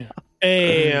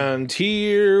And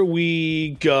here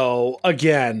we go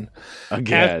again.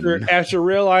 Again. After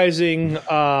realizing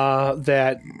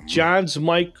that John's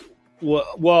mic,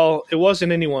 well, it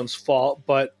wasn't anyone's fault,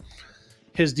 but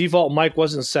his default mic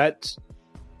wasn't set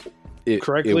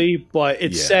correctly. But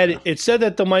it said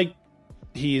that the mic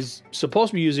he's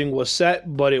supposed to be using was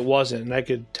set, but it wasn't, and I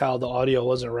could tell the audio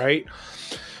wasn't right.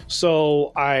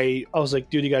 So I was like,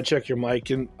 dude, you gotta check your mic.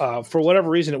 And for whatever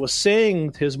reason, it was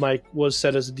saying his mic was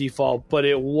set as a default, but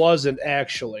it wasn't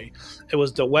actually. It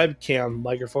was the webcam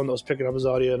microphone that was picking up his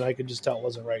audio, and I could just tell it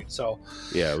wasn't right. So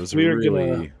yeah, it was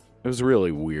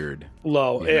really weird.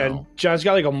 Low. And John's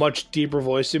got like a much deeper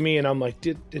voice than me, and I'm like,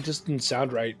 it just didn't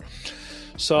sound right.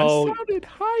 So I sounded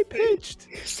high pitched.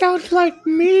 It sounds like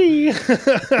me.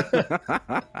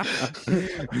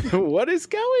 What is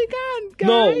going on, guys?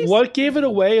 No, what gave it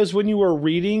away is when you were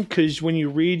reading, because when you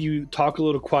read, you talk a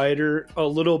little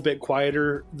bit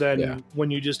quieter than when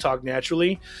you just talk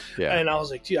naturally. Yeah. And I was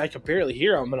like, dude, I could barely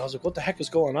hear him. And I was like, what the heck is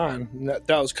going on? And that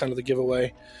was kind of the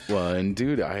giveaway. Well, and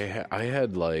dude, I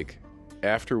had like,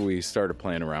 after we started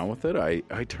playing around with it,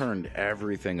 I turned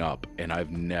everything up, and I've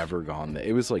never gone there.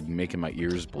 It was like making my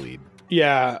ears bleed.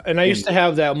 Yeah, and I used to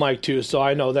have that mic too, so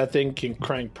I know that thing can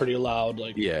crank pretty loud.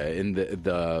 Like, yeah, and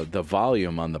the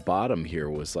volume on the bottom here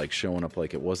was like showing up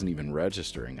like it wasn't even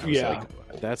registering. I was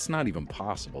like, that's not even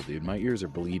possible, dude. My ears are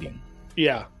bleeding.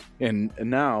 Yeah. And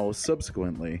now,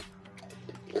 subsequently,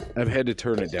 I've had to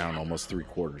turn it down almost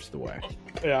 3/4 the way.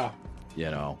 Yeah.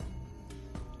 You know.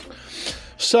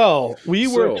 So we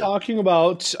were talking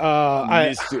about.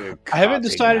 I haven't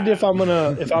decided if I'm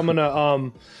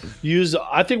gonna use.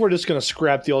 I think we're just gonna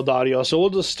scrap the old audio. So we'll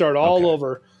just start all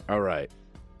over. All right.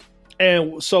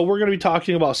 And so we're gonna be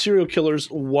talking about serial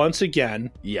killers once again.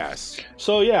 Yes.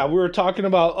 So yeah, we were talking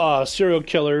about serial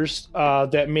killers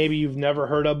that maybe you've never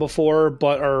heard of before,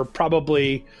 but are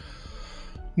probably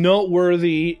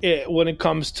noteworthy when it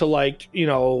comes to, like, you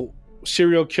know,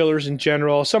 serial killers in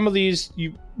general. Some of these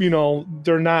you know,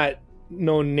 they're not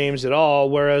known names at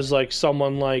all, whereas like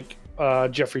someone like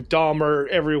Jeffrey Dahmer,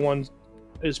 everyone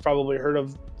has probably heard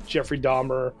of Jeffrey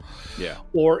Dahmer. Yeah.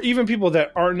 Or even people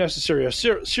that aren't necessarily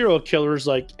serial killers,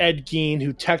 like Ed Gein,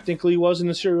 who technically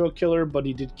wasn't a serial killer, but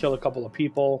he did kill a couple of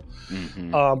people.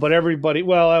 Mm-hmm. But everybody,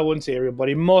 well, I wouldn't say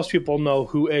everybody, most people know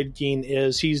who Ed Gein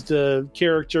is. He's the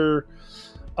character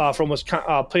from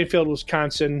Plainfield,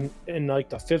 Wisconsin in like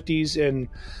the 50s. And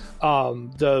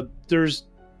there's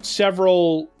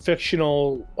several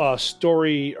fictional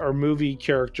story or movie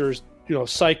characters. You know,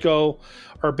 Psycho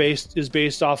is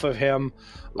based off of him.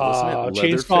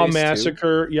 Chainsaw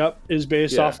Massacre, too? Is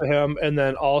based off of him. And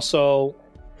then also,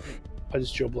 I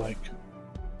just drew a blank.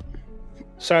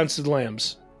 Silence of the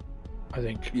Lambs, I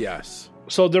think. Yes.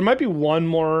 So there might be one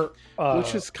more.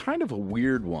 Which is kind of a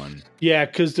weird one. Yeah,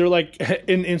 because they're like,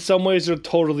 in some ways, they're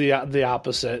totally the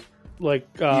opposite.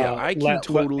 Like, I can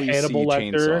totally Hannibal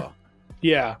see Lecter. Chainsaw.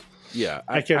 Yeah,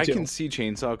 I can see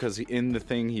Chainsaw because in the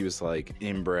thing he was like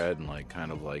inbred and like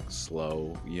kind of like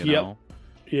slow, you know.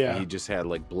 Yeah, he just had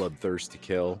like bloodthirst to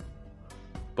kill.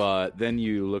 But then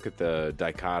you look at the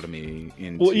dichotomy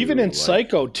into, even in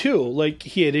Psycho too. Like,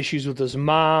 he had issues with his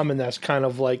mom, and that's kind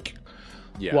of like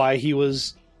why he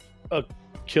was a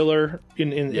killer in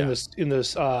this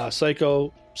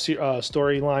Psycho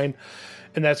storyline.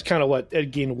 And that's kind of what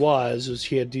Ed Gein was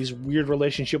he had these weird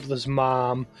relationship with his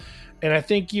mom. And I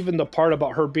think even the part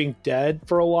about her being dead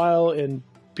for a while and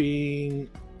being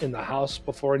in the house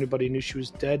before anybody knew she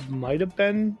was dead might have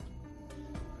been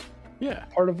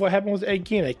part of what happened with Ed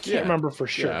Gein. I can't remember for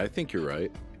sure. Yeah, I think you're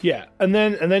right. Yeah, and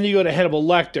then you go to Hannibal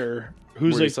Lecter,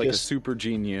 who's like a super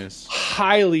genius,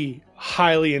 highly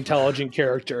intelligent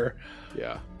character.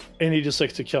 Yeah, and he just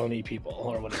likes to kill and eat people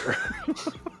or whatever.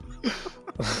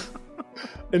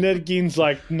 And Ed Gein's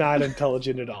like not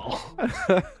intelligent at all.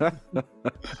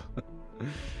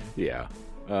 Yeah.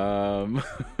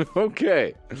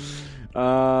 Okay.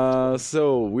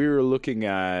 So we were looking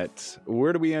at,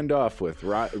 where do we end off with?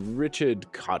 Richard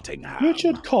Cottingham.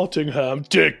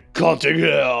 Dick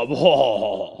Cottingham.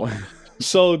 Oh.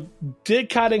 So Dick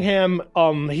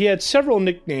Cottingham, he had several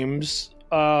nicknames.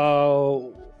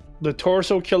 The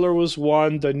Torso Killer was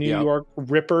one. The New York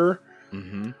Ripper.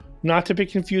 Mm-hmm. Not to be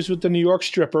confused with the New York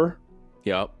Stripper.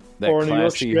 Yep. That or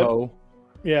classy New York hoe.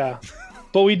 Yeah.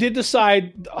 But we did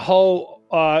decide how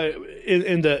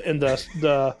in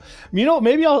the you know,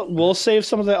 maybe we'll save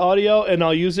some of the audio and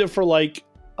I'll use it for like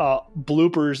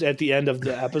bloopers at the end of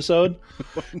the episode,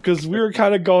 because we were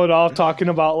kind of going off talking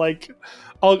about like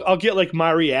I'll get like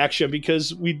my reaction,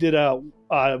 because we did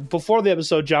before the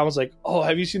episode, John was like, "Oh,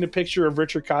 have you seen a picture of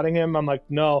Richard Cottingham?" I'm like,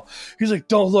 "No." He's like,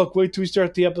 "Don't look. Wait till we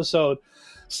start the episode."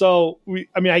 So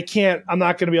I'm not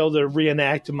going to be able to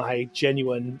reenact my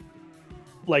genuine,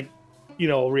 like,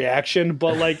 reaction,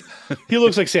 but like, he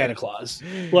looks like Santa Claus.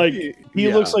 Like,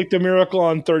 he looks like the Miracle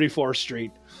on 34th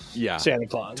Street. Yeah, Santa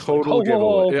Claus. Total like,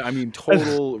 giveaway. I mean,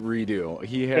 total redo.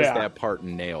 He has that part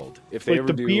nailed. If they like ever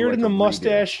the do beard like and the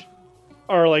mustache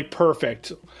are like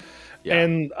perfect. Yeah.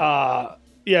 And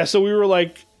so we were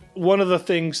like, one of the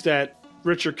things that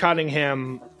Richard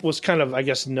Cottingham was kind of, I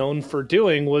guess, known for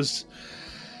doing was,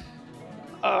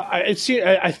 I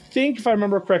think if I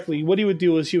remember correctly, what he would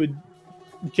do is he would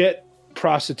get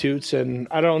prostitutes, and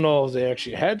I don't know if they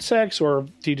actually had sex or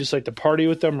if he just liked to party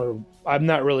with them, or I'm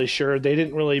not really sure. They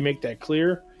didn't really make that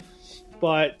clear,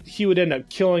 but he would end up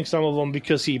killing some of them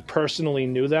because he personally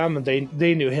knew them, and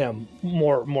they knew him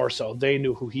more so. They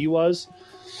knew who he was,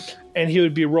 and he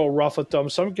would be real rough with them.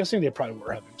 So I'm guessing they probably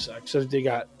were having sex. So if they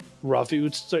got rough, he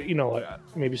would start,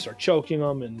 maybe start choking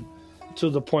them, and to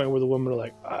the point where the women are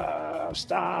like,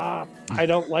 stop, I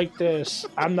don't like this,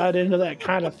 I'm not into that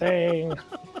kind of thing,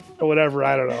 or whatever.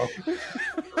 I don't know.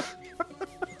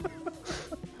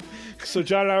 So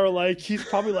John and I were like, he's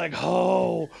probably like,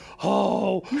 ho,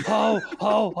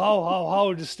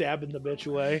 just stabbing the bitch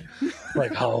away.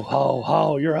 Like,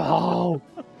 ho, you're a ho.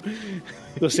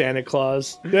 The Santa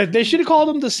Claus. They should have called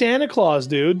him the Santa Claus,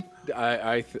 dude.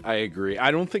 I agree.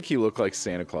 I don't think he looked like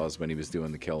Santa Claus when he was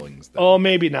doing the killings, though. Oh,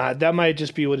 maybe not. That might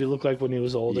just be what he looked like when he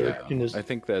was older. Yeah. I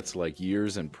think that's like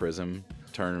years in prison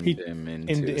turned him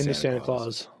into Santa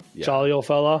Claus. Yeah. Jolly old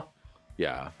fella.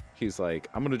 Yeah. He's like,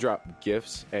 I'm going to drop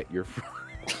gifts at your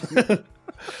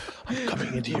I'm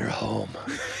coming into your home.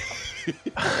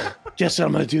 Guess what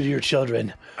I'm going to do to your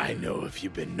children? I know if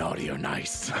you've been naughty or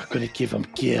nice. I'm going to give them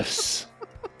gifts.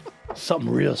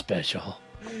 Something real special.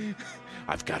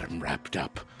 I've got him wrapped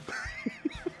up.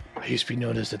 I used to be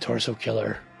known as the torso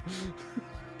killer.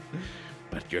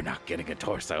 But you're not getting a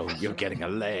torso, you're getting a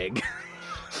leg.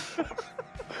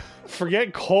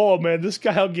 Forget Cole, man. This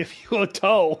guy will give you a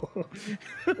toe.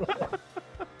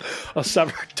 A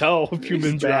severed toe if you've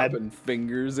been bad. Dropping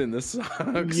fingers in the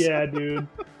socks. Yeah, dude.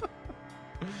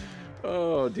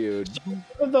 Oh, dude.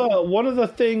 One of the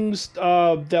things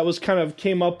that was kind of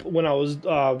came up when I was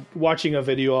watching a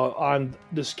video on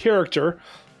this character.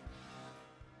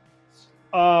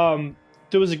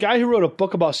 There was a guy who wrote a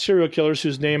book about serial killers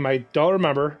whose name I don't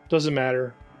remember. Doesn't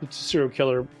matter. It's a serial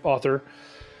killer author.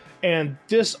 And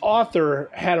this author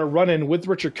had a run-in with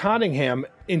Richard Cottingham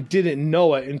and didn't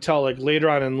know it until like later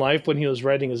on in life when he was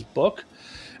writing his book.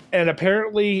 And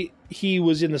apparently he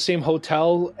was in the same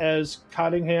hotel as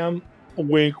Cottingham.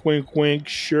 Wink, wink, wink.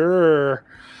 Sure.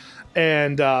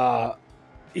 And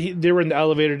they were in the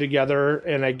elevator together.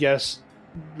 And I guess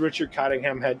Richard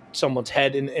Cottingham had someone's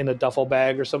head in a duffel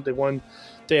bag or something when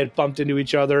they had bumped into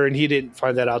each other. And he didn't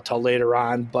find that out till later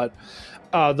on. But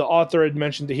the author had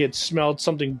mentioned that he had smelled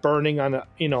something burning on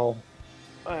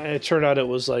it turned out it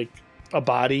was like a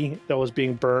body that was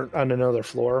being burnt on another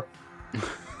floor.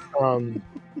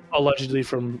 Allegedly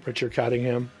from Richard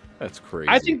Cottingham. That's crazy.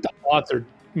 I think the author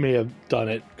may have done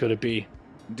it. Could it be?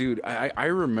 Dude, I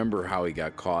remember how he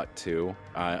got caught too.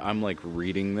 I'm like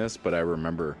reading this, but I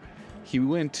remember he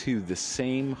went to the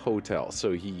same hotel.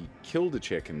 So he killed a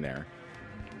chick in there.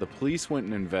 The police went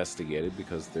and investigated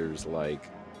because there's like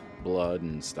blood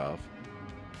and stuff.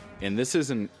 And this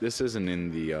isn't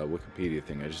in the Wikipedia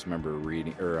thing. I just remember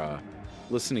reading or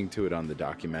listening to it on the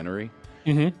documentary.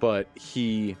 Mm-hmm. But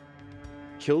he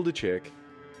killed a chick.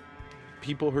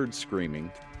 People heard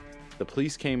screaming. The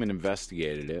police came and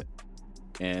investigated it.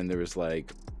 And there was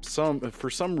like for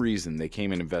some reason they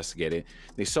came and investigated it.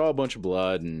 They saw a bunch of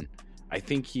blood, and I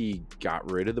think he got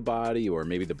rid of the body, or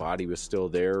maybe the body was still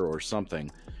there or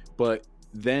something. But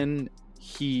then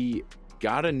he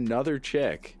got another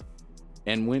chick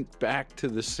and went back to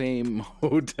the same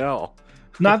hotel.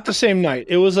 Not the same night.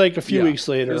 It was like a few weeks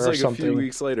later, it was or like something. A few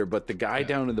weeks later, but the guy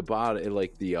down in the bottom,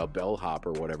 like the bellhop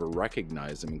or whatever,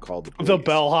 recognized him and called the police. The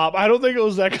bellhop. I don't think it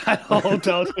was that kind of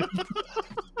hotel.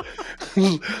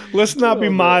 Let's not be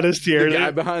modest here. The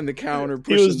guy behind the counter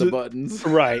pushing the buttons.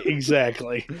 Right,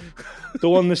 exactly. The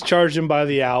one that's charging by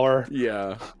the hour.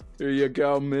 Yeah. Here you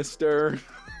go, mister.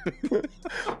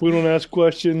 We don't ask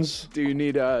questions. Do you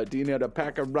need a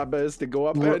pack of rubbers to go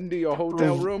up into your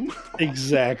hotel room?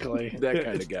 Exactly. That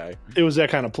kind of guy. It was that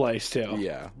kind of place too.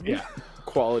 Yeah. Yeah.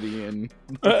 Quality and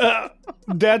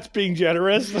that's being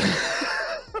generous.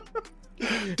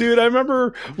 Dude, I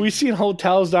remember we seen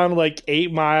hotels down to like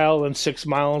 8 Mile and 6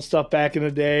 Mile and stuff back in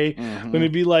the day. Mm-hmm. When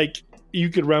it'd be like you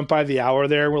could rent by the hour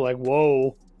there. And we're like,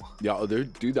 whoa. Yeah,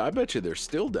 dude, I bet you they're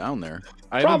still down there.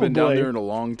 I haven't been down there in a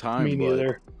long time. Me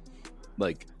neither.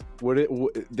 Like,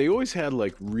 They always had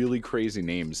like really crazy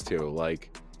names too,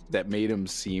 like that made them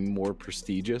seem more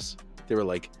prestigious. They were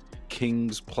like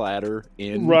King's Platter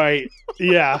Inn. Right.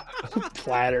 Yeah.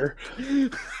 Platter.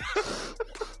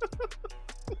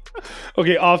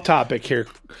 Okay, off topic here.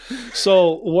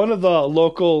 So one of the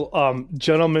local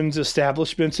gentlemen's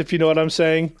establishments, if you know what I'm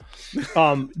saying,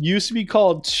 used to be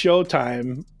called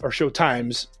Showtime or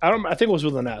Showtimes. I think it was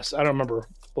with an S. I don't remember,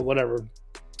 but whatever.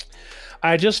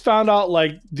 I just found out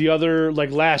like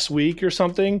last week or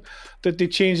something that they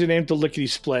changed the name to Lickety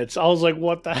Splits. I was like,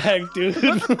 what the heck,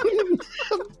 dude?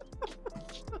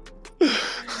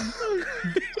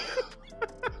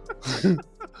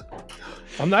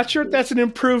 I'm not sure if that's an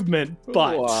improvement,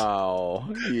 but wow,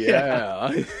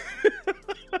 yeah.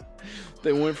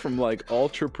 They went from like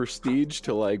ultra prestige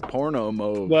to like porno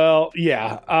mode. Well,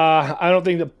 yeah. I don't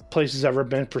think the place has ever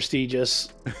been prestigious.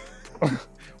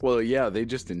 Well, yeah, they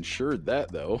just insured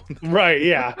that though. Right,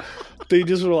 yeah. They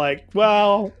just were like,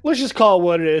 well, let's just call it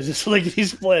what it is. It's Lickety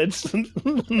Splits.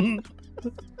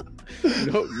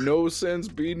 No sense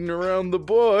beating around the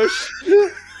bush.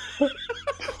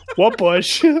 What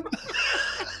bush?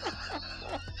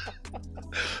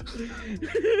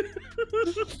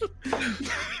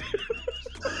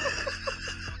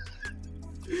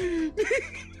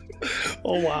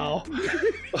 Oh wow.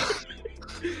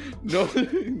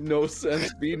 No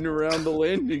sense beating around the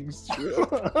landing strip.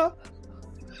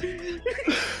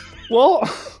 Well,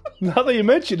 now that you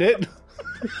mention it,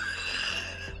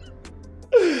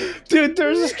 dude,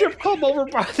 there's a strip club over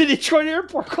by the Detroit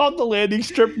airport called the Landing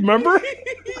Strip. Remember?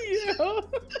 Yeah.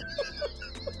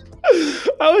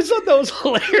 I always thought that was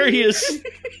hilarious.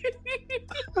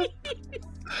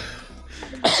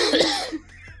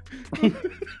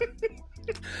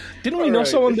 Didn't we know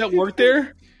someone that worked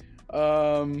there?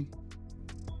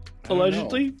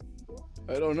 Allegedly.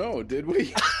 I don't know. Did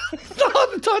we? I'll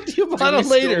have to talk to you about it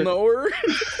later. Still know her?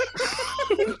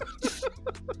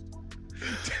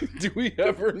 Do we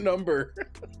have her number?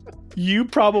 You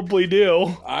probably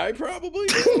do. I probably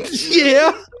do.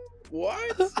 Yeah.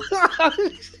 What?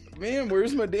 Man,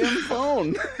 where's my damn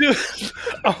phone? Dude,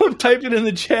 I'm gonna type it in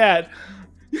the chat.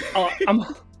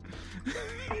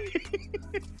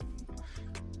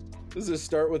 Does it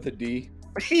start with a D?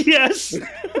 Yes.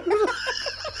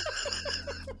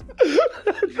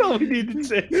 That's all we need to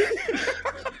say.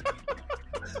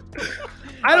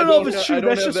 I don't know if it's true. I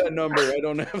don't have that number. I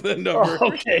don't have that number.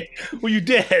 Oh, okay. Well, you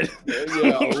did.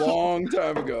 Yeah, a long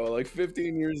time ago, like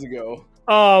 15 years ago.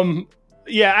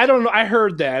 Yeah, I don't know. I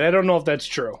heard that. I don't know if that's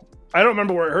true. I don't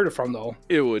remember where I heard it from, though.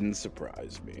 It wouldn't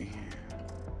surprise me.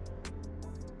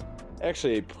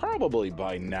 Actually, probably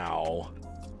by now.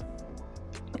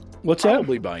 What's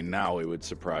Probably by now it would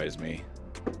surprise me.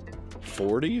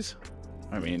 40s?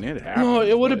 I mean, it happened. No,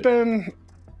 it would have been.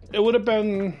 It would have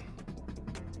been.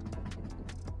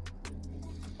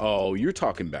 Oh, you're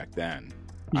talking back then.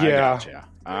 Yeah.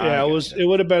 I It was. It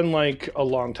would have been like a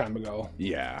long time ago.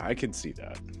 Yeah, I could see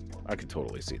that. I could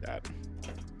totally see that.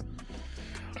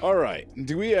 All right.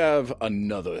 Do we have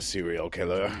another serial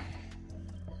killer?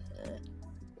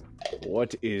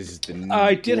 What is the?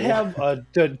 I did have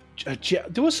there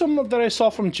was some that I saw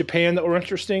from Japan that were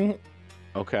interesting.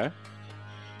 Okay.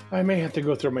 I may have to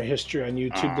go through my history on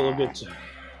YouTube to look at. I'm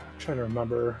trying to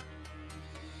remember.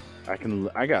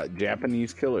 I got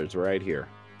Japanese killers right here.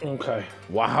 Okay.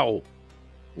 Wow.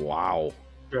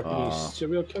 Japanese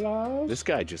serial killers. This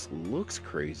guy just looks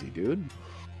crazy, dude.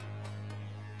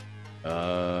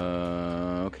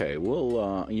 Okay.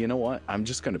 Well, you know what? I'm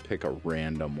just gonna pick a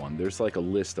random one. There's like a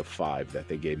list of 5 that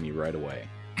they gave me right away.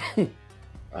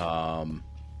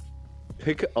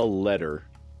 Pick a letter.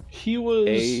 He was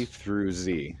A through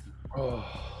Z. Oh.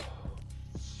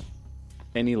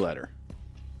 Any letter.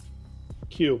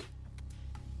 Q.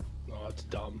 No, that's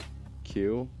dumb.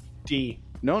 Q. D.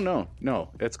 No.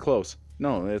 That's close.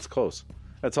 No, that's close.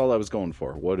 That's all I was going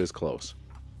for. What is close?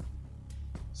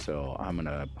 So I'm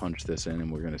gonna punch this in, and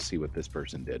we're gonna see what this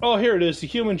person did. Oh, here it is. The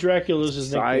human Dracula is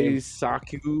his nickname.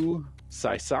 Saisaku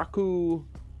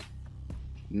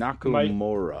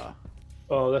Nakamura.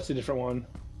 Oh, that's a different one.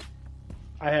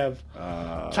 I have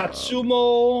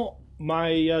Tatsumo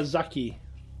Miyazaki.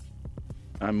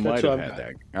 I might have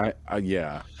had that.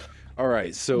 Yeah. All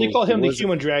right. So they call him the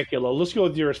human Dracula. Let's go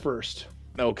with yours first.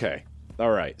 Okay.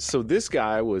 All right. So this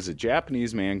guy was a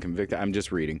Japanese man convicted. I'm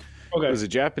just reading. Okay. Was a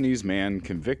Japanese man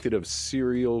convicted of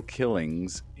serial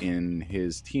killings in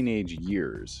his teenage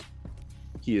years.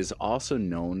 He is also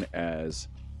known as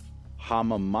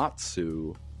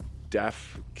Hamamatsu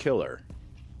Deaf Killer.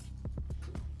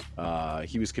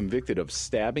 He was convicted of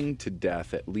stabbing to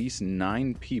death at least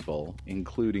 9 people,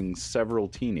 including several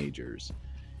teenagers.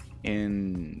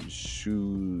 in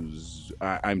shoes.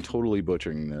 I'm totally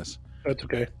butchering this. That's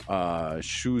okay.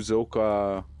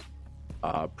 Shizuoka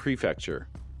Prefecture.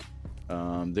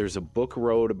 There's a book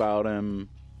wrote about him.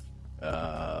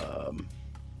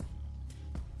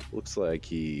 Looks like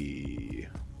he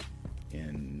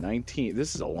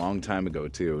this is a long time ago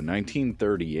too,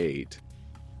 1938.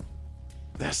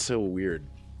 That's so weird.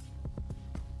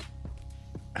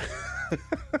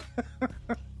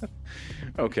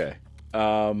 Okay.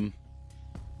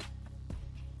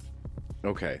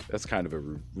 Okay, that's kind of a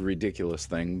ridiculous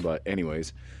thing, but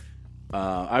anyways,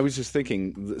 I was just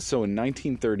thinking, so in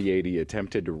 1938 he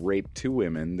attempted to rape 2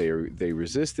 women. They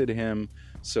resisted him,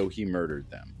 so he murdered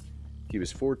them. He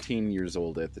was 14 years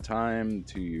old at the time.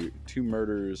 Two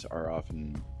murders are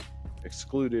often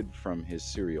excluded from his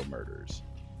serial murders.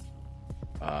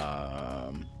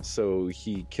 So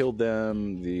he killed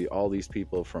them, all these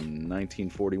people from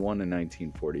 1941 to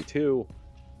 1942.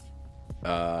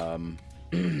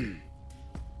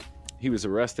 He was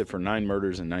arrested for 9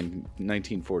 murders in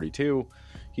 1942.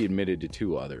 He admitted to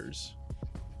 2 others.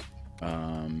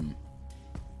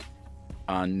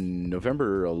 On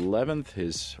November 11th,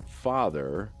 his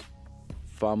father,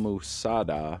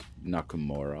 Famusada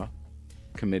Nakamura,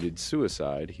 committed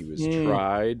suicide. He was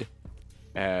tried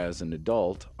as an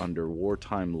adult under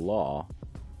wartime law.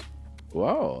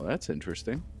 Wow, that's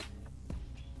interesting.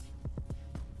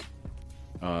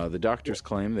 The doctors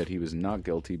claimed that he was not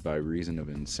guilty by reason of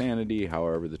insanity.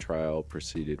 However, the trial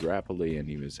proceeded rapidly and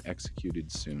he was executed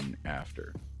soon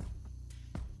after.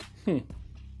 Huh.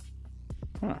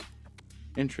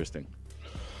 Interesting.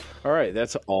 All right,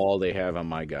 that's all they have on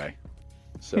my guy.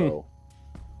 So,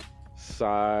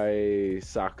 Saisaku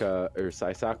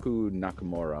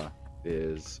Nakamura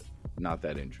is not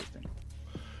that interesting.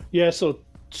 Yeah, so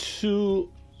I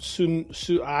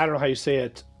don't know how you say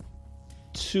it.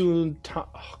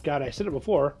 God, I said it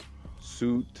before.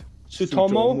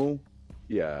 Tsutomu?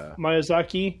 Yeah.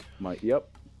 Miyazaki. Yep.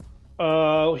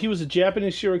 He was a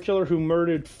Japanese serial killer who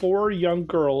murdered 4 young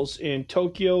girls in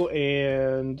Tokyo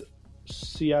and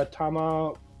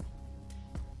Saitama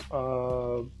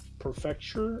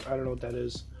Prefecture. I don't know what that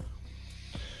is.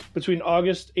 Between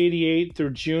August 88 through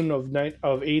June of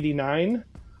 89.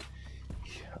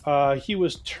 He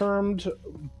was termed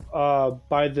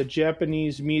by the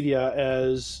Japanese media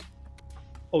as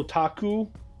otaku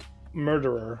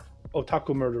murderer.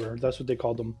 That's what they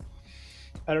called him.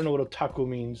 I don't know what otaku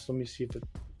means. Let me see if it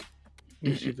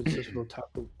says what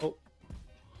otaku. Oh,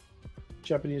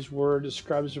 Japanese word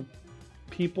describes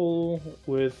people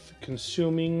with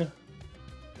consuming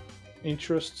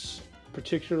interests,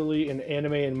 particularly in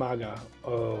anime and manga.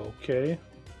 Okay.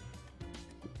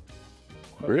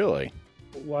 Really?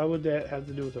 Why would that have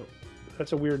to do with it?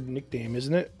 That's a weird nickname,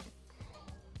 isn't it?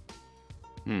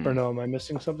 Or no, am I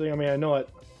missing something? I mean, I know it.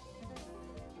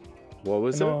 What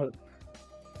was it?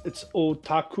 It's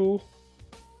otaku.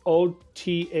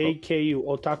 Otaku.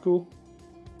 Otaku.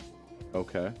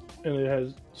 Okay. And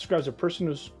it describes a person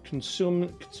who's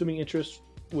consuming interest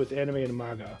with anime and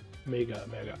manga. Mega. I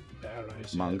don't know how you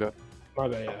say Manga? it.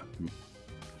 Manga, yeah.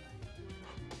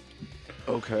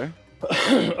 Okay.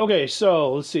 Okay,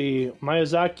 so let's see.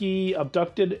 Miyazaki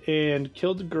abducted and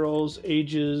killed the girls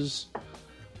ages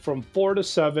from 4 to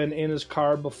 7 in his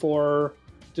car before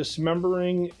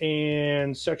dismembering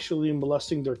and sexually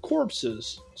molesting their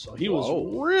corpses. So he was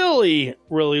really,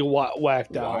 really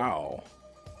whacked out. Wow.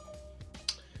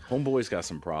 Homeboy's got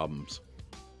some problems.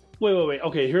 Wait.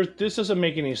 Okay, this doesn't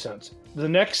make any sense. The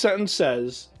next sentence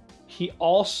says he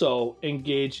also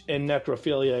engaged in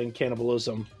necrophilia and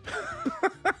cannibalism.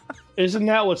 Isn't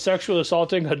that what sexually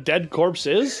assaulting a dead corpse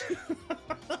is?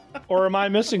 Or am I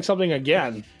missing something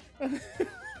again?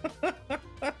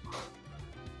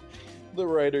 The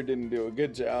writer didn't do a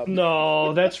good job.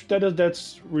 No, that's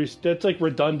like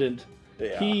redundant.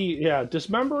 Yeah.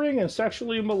 Dismembering and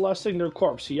sexually molesting their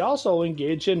corpse. He also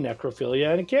engaged in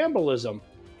necrophilia and cannibalism.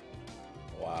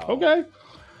 Wow. Okay.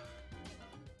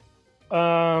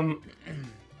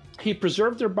 He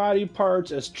preserved their body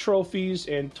parts as trophies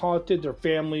and taunted the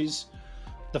families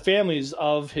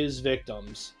of his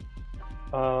victims.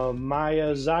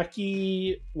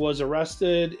 Miyazaki was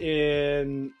arrested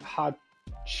in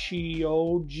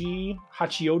Hachioji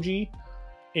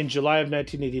in July of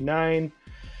 1989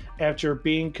 after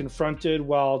being confronted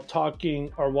while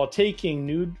taking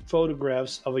nude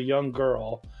photographs of a young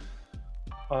girl.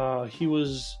 He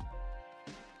was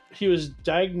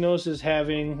diagnosed as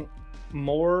having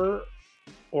more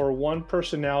or one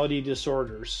personality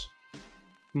disorders.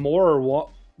 More or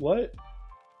what?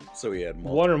 So he had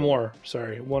multiple. One or more.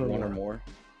 Sorry, one or more.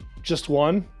 Just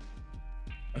one?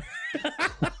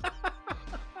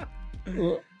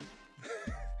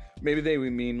 Maybe they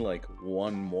would mean like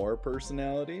one more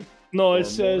personality. No, it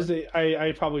says that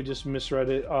I probably just misread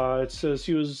it. It says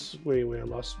he was wait, I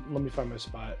lost. Let me find my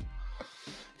spot.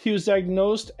 He was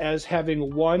diagnosed as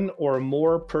having one or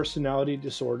more personality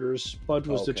disorders, but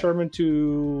was determined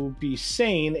to be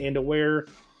sane and aware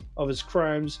of his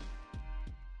crimes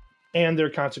and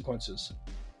their consequences.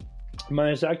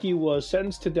 Miyazaki was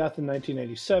sentenced to death in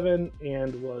 1987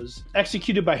 and was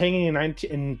executed by hanging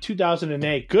in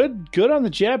 2008. Good on the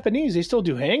Japanese. They still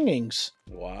do hangings.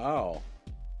 Wow.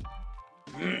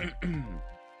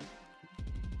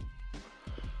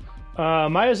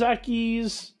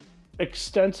 Miyazaki's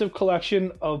extensive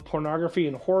collection of pornography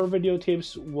and horror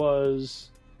videotapes was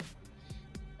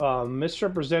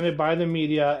misrepresented by the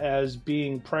media as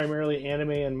being primarily anime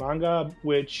and manga,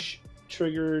 which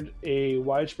triggered a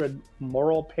widespread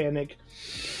moral panic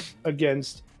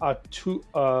against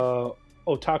otaku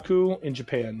in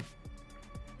Japan.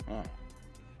 Huh.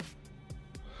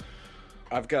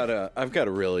 I've got a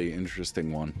really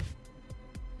interesting one.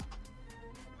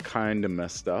 Kind of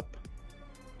messed up.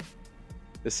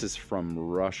 This is from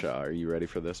Russia. Are you ready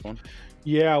for this one?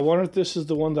 Yeah, I wonder if this is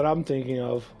the one that I'm thinking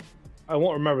of. I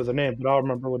won't remember the name, but I'll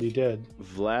remember what he did.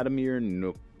 Vladimir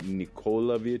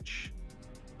Nikolaevich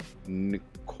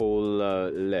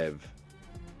Nikolaev.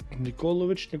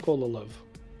 Nikolaev.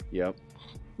 Yep.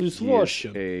 He's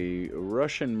Russian. A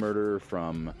Russian murderer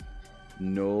from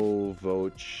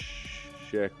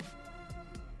Novochezhsk,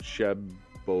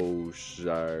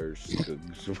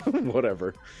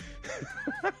 whatever.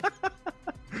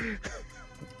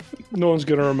 No one's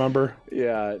gonna remember.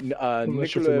 Yeah,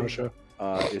 Nikolaev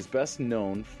is best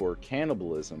known for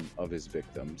cannibalism of his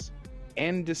victims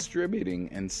and distributing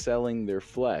and selling their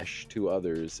flesh to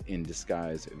others in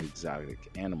disguise of exotic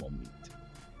animal meat.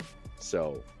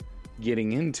 So,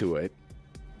 getting into it,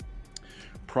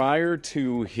 prior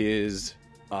to his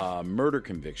murder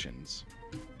convictions,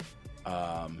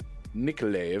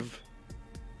 Nikolaev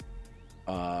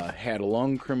had a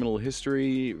long criminal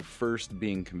history, first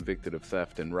being convicted of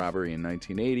theft and robbery in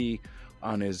 1980.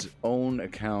 On his own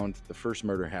account, the first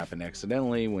murder happened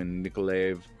accidentally when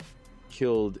Nikolaev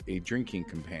killed a drinking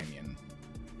companion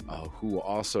who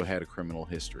also had a criminal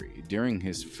history. During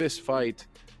his fist fight,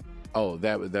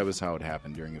 that was how it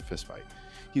happened, during a fist fight.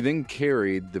 He then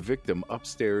carried the victim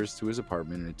upstairs to his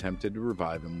apartment and attempted to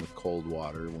revive him with cold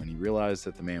water. When he realized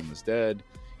that the man was dead,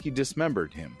 he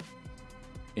dismembered him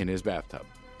in his bathtub.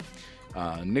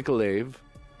 Nikolaev,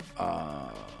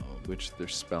 which they're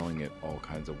spelling it all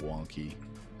kinds of wonky,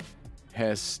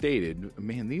 has stated,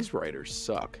 man, these writers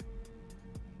suck.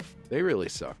 They really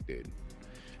suck, dude.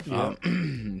 Yeah.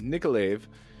 Nikolaev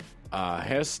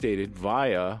has stated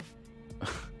via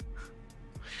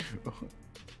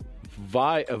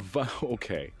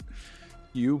okay,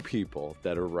 you people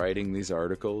that are writing these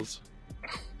articles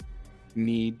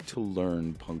need to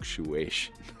learn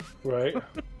punctuation. Right.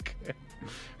 Okay.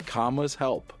 Commas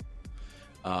help.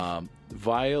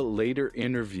 Via later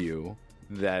interview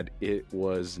that it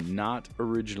was not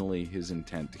originally his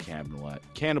intent to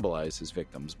cannibalize his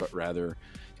victims, but rather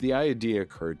the idea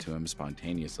occurred to him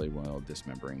spontaneously while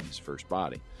dismembering his first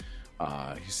body.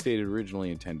 He stated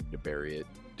originally intended to bury it.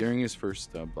 During his first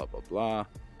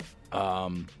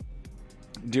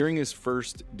during his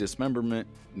first dismemberment,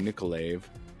 Nikolaev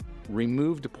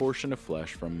removed a portion of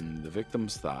flesh from the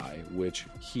victim's thigh, which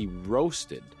he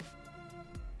roasted.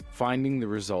 Finding the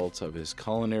results of his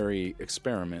culinary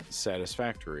experiment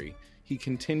satisfactory, he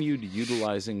continued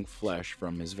utilizing flesh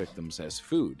from his victims as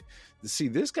food. See,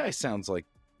 this guy sounds like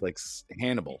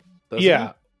Hannibal.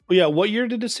 Yeah. He? Yeah. What year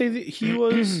did it say that he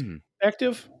was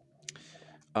active?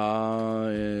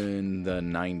 In the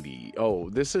 90s. Oh,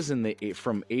 this is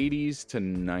from 80s to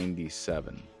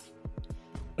 97.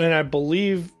 And I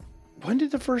believe, when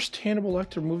did the first Hannibal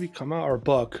Lecter movie come out, or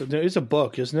book? It's a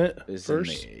book, isn't it? It's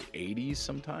first? In the 80s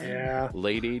sometime? Yeah.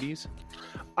 Late 80s?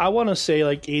 I want to say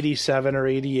like 87 or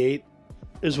 88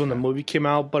 is when the movie came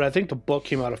out, but I think the book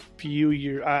came out a few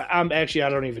years. I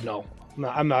don't even know.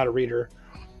 I'm not a reader.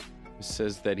 It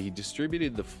says that he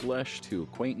distributed the flesh to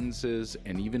acquaintances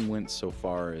and even went so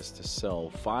far as to sell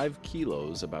 5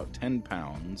 kilos, about 10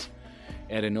 pounds,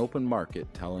 at an open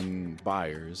market, telling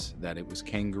buyers that it was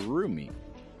kangaroo meat.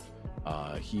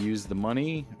 He used the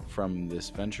money from this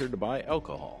venture to buy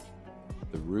alcohol.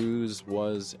 The ruse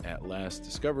was at last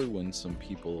discovered when some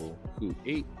people who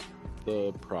ate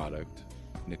the product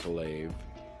Nikolaev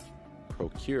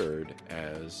procured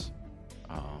as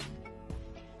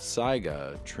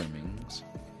Saiga trimmings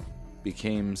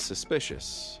became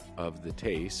suspicious of the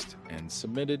taste and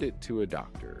submitted it to a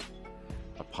doctor.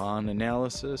 Upon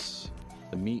analysis,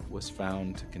 the meat was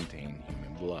found to contain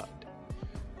human blood.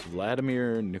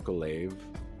 Vladimir Nikolaev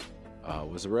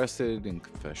was arrested and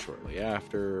confessed shortly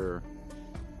after.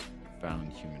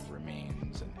 Found human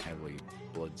remains in heavily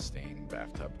blood-stained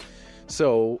bathtub.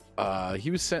 So he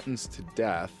was sentenced to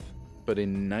death, but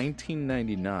in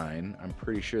 1999, I'm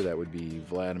pretty sure that would be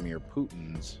Vladimir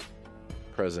Putin's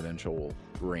presidential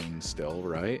reign still,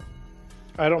 right?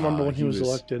 I don't remember when he was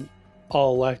elected.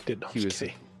 All elected. He was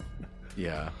kidding.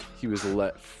 Yeah, he was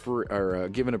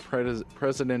given a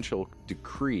presidential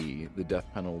decree. The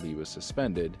death penalty was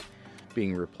suspended,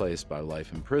 being replaced by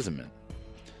life imprisonment.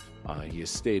 He has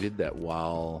stated that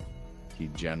while he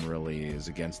generally is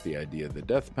against the idea of the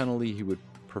death penalty, he would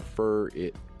prefer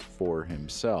it for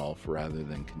himself rather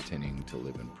than continuing to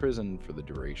live in prison for the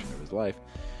duration of his life.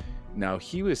 Now,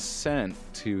 he was sent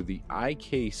to the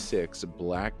IK6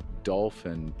 Black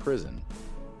Dolphin prison,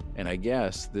 and I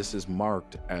guess this is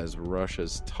marked as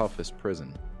Russia's toughest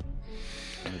prison.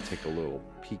 I'm going to take a little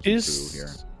peeky through here.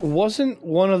 Wasn't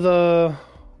one of the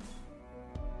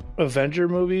Avenger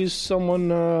movies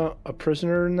someone a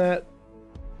prisoner in that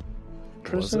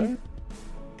prison?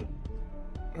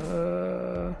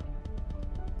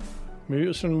 Maybe it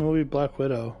was from the movie Black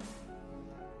Widow.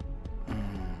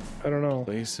 I don't know.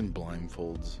 Place in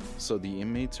blindfolds. So the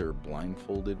inmates are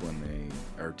blindfolded when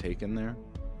they are taken there.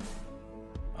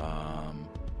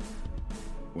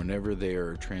 Whenever they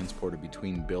are transported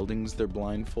between buildings, they're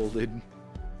blindfolded.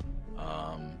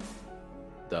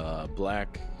 The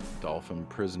Black Dolphin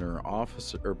prison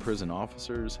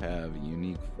officers have a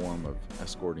unique form of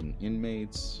escorting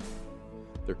inmates.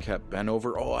 They're kept bent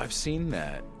over. Oh, I've seen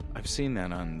that. I've seen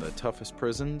that on the toughest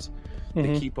prisons.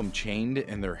 They keep them chained,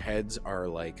 and their heads are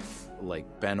like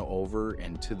bent over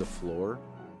and to the floor,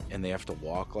 and they have to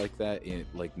walk like that.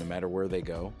 Like no matter where they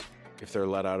go, if they're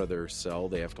let out of their cell,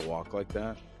 they have to walk like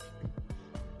that.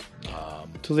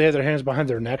 Do they have their hands behind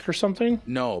their neck or something?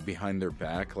 No, behind their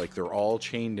back. Like they're all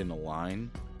chained in a line,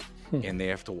 and they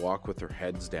have to walk with their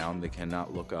heads down. They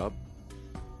cannot look up.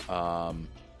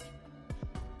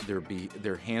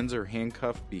 Their hands are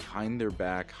handcuffed behind their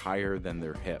back, higher than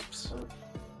their hips.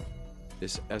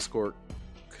 This escort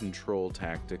control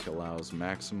tactic allows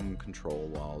maximum control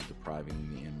while depriving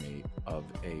the inmate of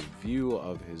a view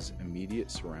of his immediate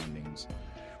surroundings,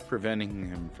 preventing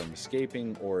him from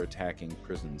escaping or attacking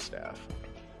prison staff.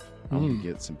 I'll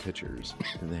get some pictures.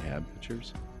 Do they have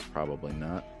pictures? Probably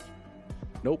not.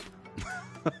 Nope.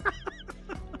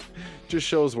 Just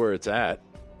shows where it's at.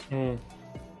 And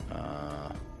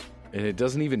it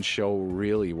doesn't even show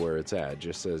really where it's at. It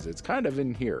just says it's kind of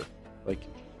in here. Like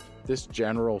this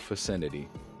general vicinity.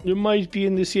 It might be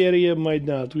in this area, might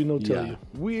not. We don't tell you.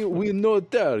 We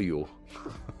not tell you.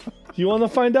 You want to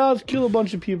find out? Kill a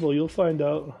bunch of people. You'll find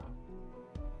out.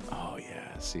 Oh,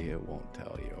 yeah. See, it won't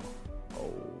tell you.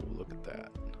 Oh, look at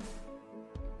that.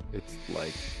 It's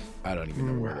like, I don't even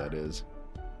know where that is.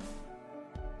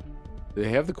 They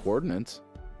have the coordinates.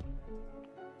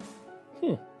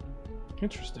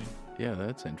 Interesting. Yeah,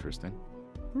 that's interesting.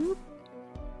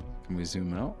 Can we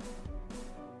zoom out?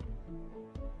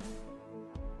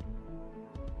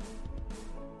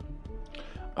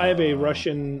 I have a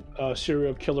Russian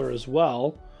serial killer as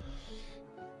well.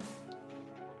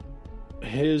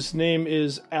 His name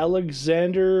is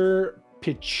Alexander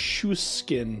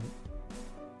Pichushkin.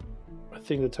 I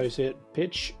think that's how you say it.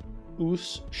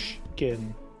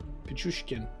 Pichushkin.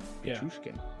 Yeah.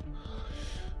 Pichushkin.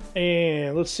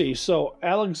 And let's see. So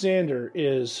Alexander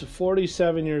is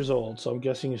 47 years old, so I'm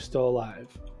guessing he's still alive.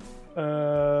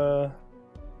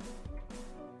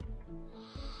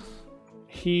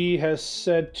 He has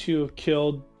said to have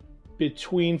killed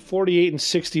between 48 and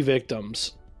 60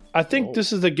 victims. I think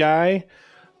this is the guy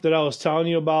that I was telling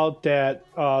you about that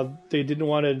they didn't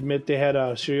want to admit they had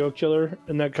a serial killer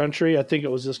in that country. I think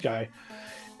it was this guy.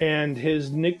 And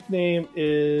his nickname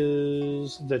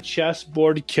is the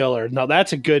Chessboard Killer. Now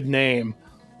that's a good name.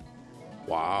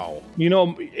 Wow. You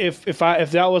know, if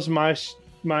that was my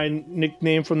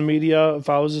nickname from the media, if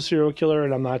I was a serial killer,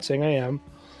 and I'm not saying I am,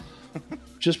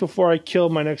 just before I kill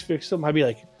my next victim, I'd be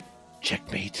like,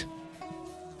 checkmate.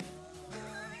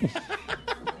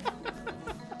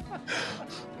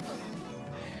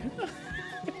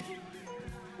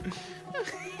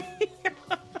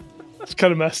 It's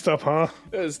kind of messed up, huh?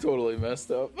 That's totally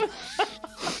messed up.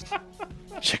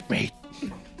 Checkmate.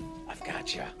 I've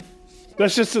got you.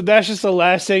 That's just the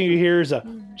last thing you hear is a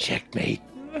checkmate.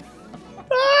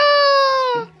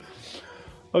 Ah!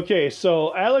 Okay,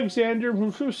 so Alexander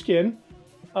Pichushkin,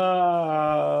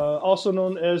 also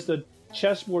known as the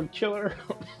Chessboard Killer,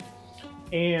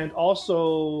 and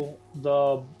also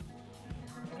the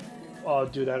I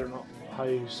don't know. how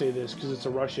you say this because it's a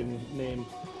Russian name.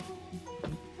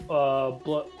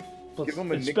 Give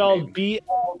him a it's nickname. spelled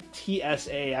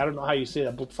Bltsa. I don't know how you say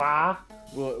that. Bltsa.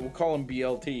 We'll call him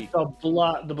BLT.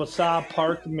 The Basa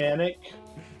Park Maniac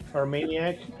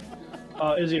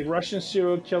is a Russian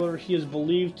serial killer. He is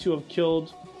believed to have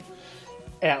killed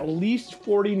at least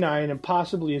 49 and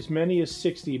possibly as many as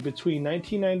 60 between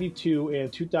 1992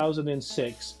 and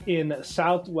 2006 in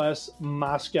southwest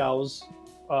Moscow's.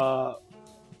 They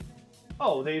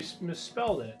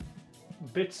misspelled it.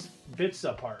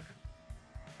 Bitsa Park.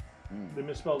 They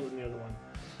misspelled it in the other one.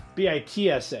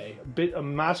 Bitsa.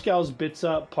 Moscow's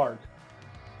Bitsa Park,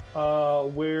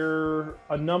 where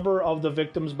a number of the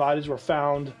victims' bodies were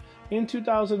found. In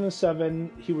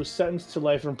 2007, he was sentenced to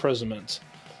life imprisonment.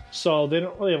 So they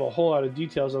don't really have a whole lot of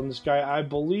details on this guy. I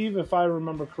believe, if I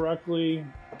remember correctly,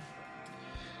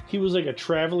 he was like a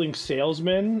traveling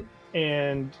salesman,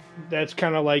 and that's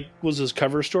kind of like was his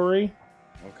cover story.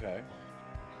 Okay.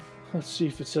 Let's see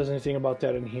if it says anything about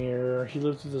that in here. He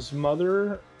lived with his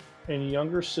mother and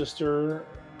younger sister,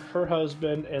 her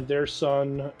husband, and their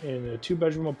son in a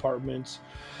 2-bedroom apartment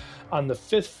on the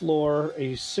 5th floor,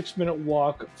 a 6-minute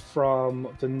walk from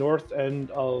the north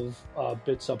end of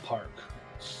Bitsa Park.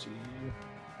 Let's see.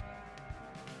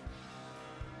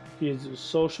 He is a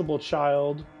sociable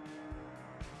child.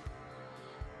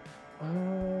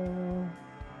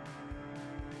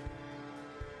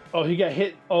 He got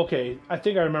hit. Okay, I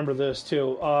think I remember this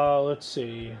too. Let's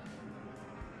see.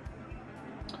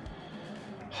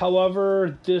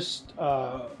 However,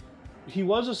 he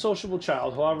was a sociable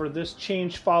child. However, this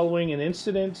changed following an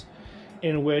incident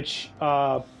in which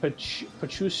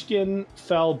Pichushkin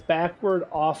fell backward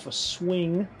off a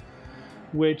swing,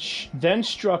 which then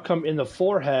struck him in the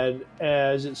forehead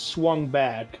as it swung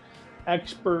back.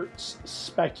 Experts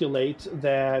speculate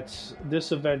that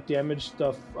this event damaged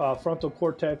the frontal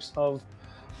cortex of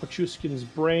Pichushkin's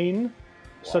brain. Wow.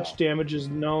 Such damage is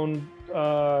known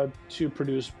to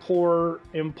produce poor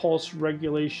impulse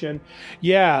regulation.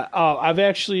 Yeah, I've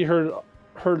actually heard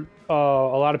a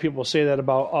lot of people say that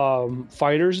about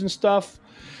fighters and stuff.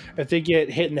 If they get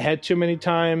hit in the head too many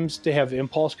times, they have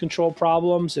impulse control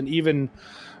problems. And even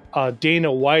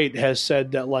Dana White has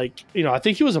said that, like, I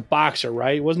think he was a boxer,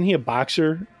 right? Wasn't he a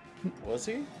boxer? Was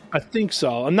he? I think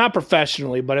so. Not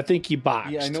professionally, but I think he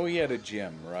boxed. Yeah, I know he had a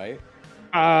gym, right?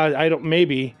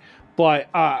 Maybe, but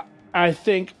I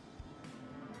think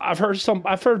I've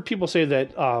heard people say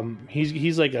that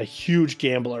he's like a huge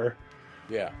gambler.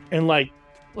 Yeah. And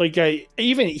he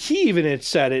even had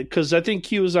said it, because I think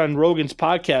he was on Rogan's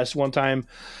podcast one time,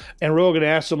 and Rogan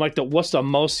asked him what's the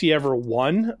most he ever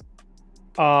won.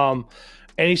 And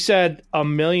he said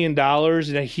 $1 million,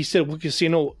 and he said what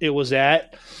casino it was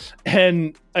at,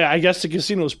 and I guess the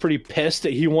casino was pretty pissed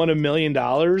that he won $1 million.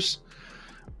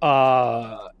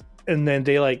 And then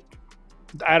they I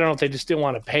don't know if they just didn't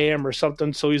want to pay him or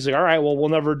something. So he's like, all right, well, we'll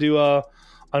never do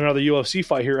another UFC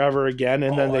fight here ever again.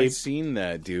 And then I've seen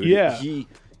that, dude. Yeah,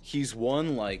 he's won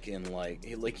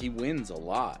he wins a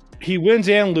lot. He wins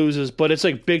and loses, but it's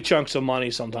like big chunks of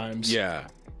money sometimes. Yeah.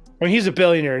 I mean, he's a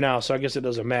billionaire now, so I guess it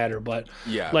doesn't matter. But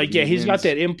he's got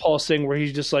that impulse thing where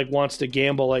he just wants to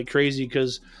gamble like crazy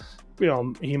because,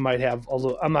 he might have a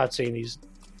little. I'm not saying he's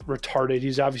retarded.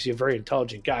 He's obviously a very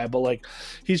intelligent guy, but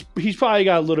he's probably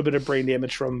got a little bit of brain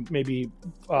damage from maybe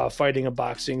fighting a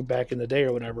boxing back in the day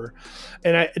or whatever.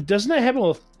 And doesn't that happen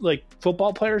with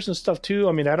football players and stuff too?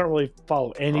 I mean, I don't really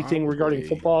follow anything regarding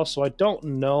football, so I don't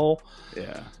know.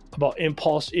 Yeah. About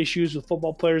impulse issues with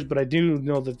football players, but I do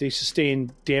know that they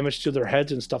sustain damage to their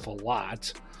heads and stuff a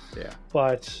lot. Yeah.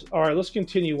 But all right, let's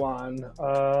continue on.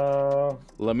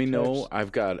 Let me know.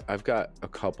 I've got a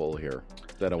couple here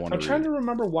that I want to read. I'm trying to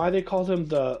remember why they called him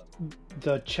the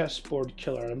chessboard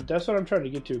killer. That's what I'm trying to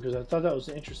get to, because I thought that was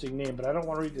an interesting name, but I don't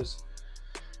want to read this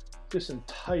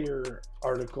entire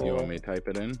article. You want me to type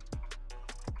it in?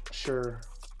 Sure.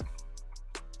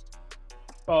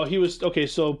 Oh, he was okay.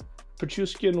 So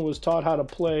Pichushkin was taught how to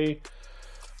play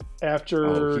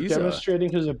after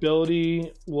demonstrating his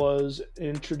ability. Was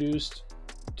introduced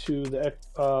to the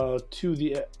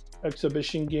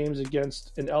exhibition games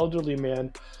against an elderly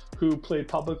man who played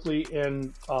publicly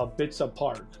in Bitsa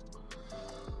Park.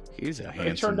 He's a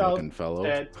handsome-looking fellow.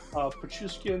 That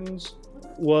Pichushkin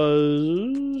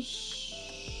was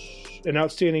an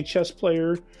outstanding chess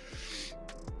player.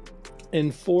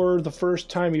 And for the first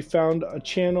time, he found a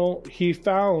channel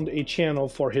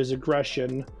for his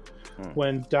aggression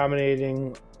when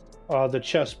dominating the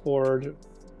chessboard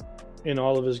in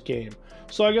all of his game.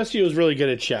 So I guess he was really good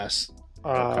at chess.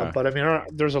 But I mean,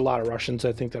 there's a lot of Russians,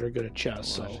 I think, that are good at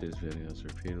chess. Watch his videos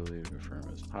repeatedly to confirm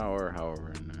his power.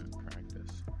 However, in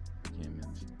practice, became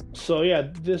So yeah,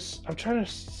 this I'm trying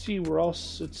to see where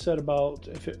else it said about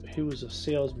if he was a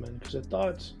salesman, because I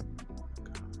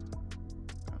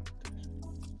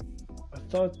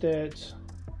thought that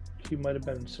he might have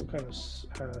been some kind of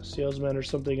salesman or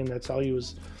something, and that's how he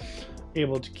was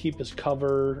able to keep his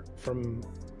cover from,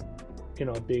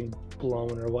 being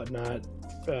blown or whatnot,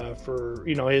 for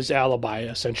his alibi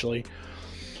essentially.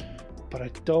 But I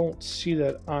don't see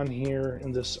that on here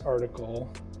in this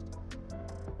article.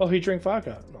 Oh, he drank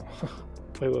vodka. No.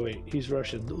 Wait. He's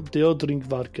Russian. They'll drink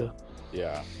vodka.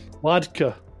 Yeah.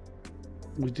 Vodka.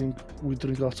 We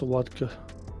drink lots of vodka.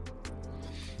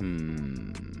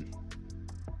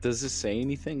 Does this say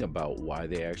anything about why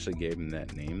they actually gave him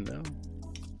that name, though?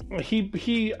 I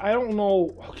don't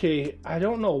know. Okay, I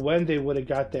don't know when they would have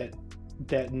got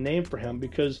that name for him,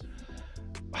 because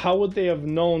how would they have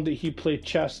known that he played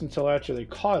chess until after they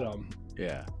caught him?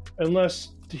 Yeah.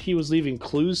 Unless he was leaving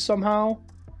clues somehow.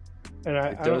 And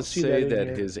I don't see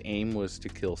that his aim was to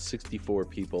kill 64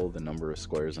 people, the number of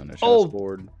squares on a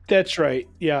chessboard. That's right.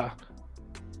 Yeah.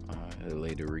 He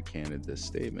later recanted this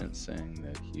statement, saying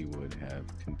that he would have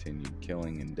continued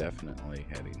killing indefinitely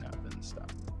had he not been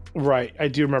stopped. Right. I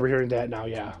do remember hearing that now,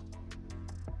 yeah.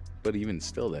 But even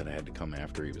still, that had to come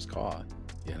after he was caught,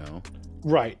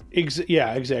 Right.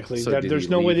 Yeah, exactly. So there's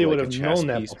no way they would have known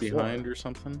that before. Behind or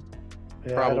something?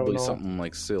 Yeah, probably something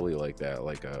like silly like that,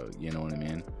 like you know what I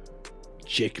mean?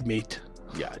 Checkmate.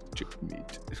 Yeah,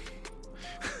 checkmate.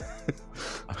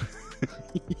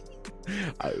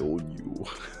 I own you.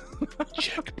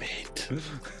 Checkmate.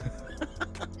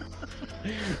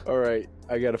 All right,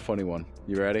 I got a funny one.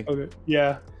 You ready? Okay.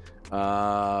 Yeah.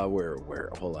 Where?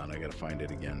 Hold on, I gotta find it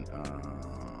again.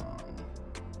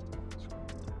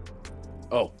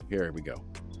 Oh, here we go.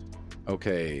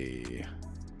 Okay.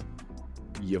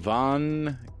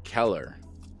 Yvonne Keller.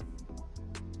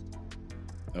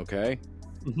 Okay.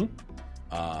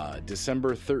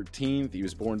 December 13th. He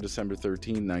was born December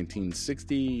 13th,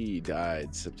 1960. He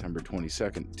died September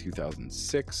 22nd,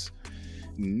 2006.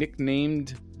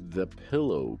 Nicknamed the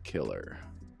Pillow Killer.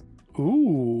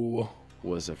 Ooh.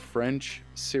 Was a French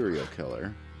serial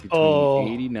killer between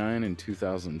 89 and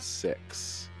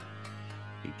 2006.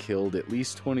 He killed at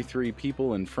least 23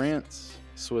 people in France,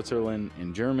 Switzerland,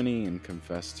 and Germany, and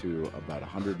confessed to about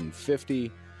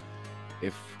 150.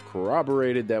 If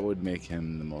corroborated, that would make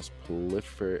him the most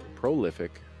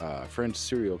prolific French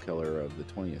serial killer of the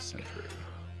 20th century.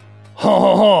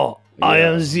 Yeah. I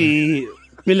am the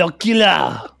pillow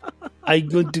killer. I'm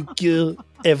going to kill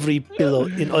every pillow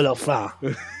in all of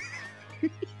France.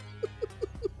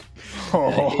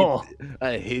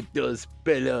 I hate those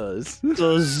pillows.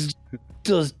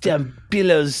 Those damn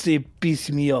pillows, they piss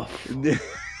me off.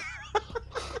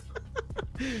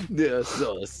 They're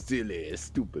so silly,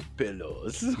 stupid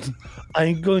pillows.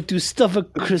 I'm going to stuff a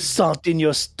croissant in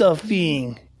your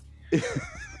stuffing.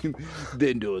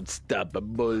 Then don't stop a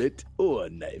bullet or a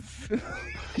knife.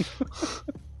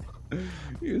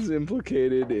 He was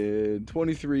implicated in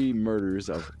 23 murders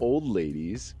of old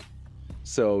ladies.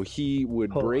 So he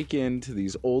would break into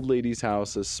these old ladies'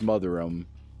 houses, smother them,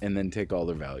 and then take all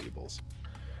their valuables.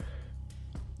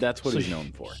 That's what he's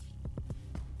known for.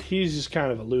 He's just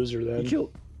kind of a loser then.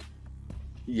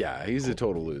 Yeah, he's a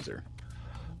total loser.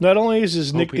 Not only is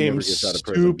his nickname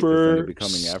super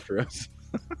coming after us.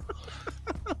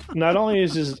 Not only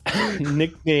is his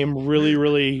nickname really,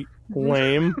 really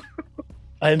lame.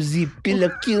 I'm the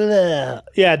pillow killer.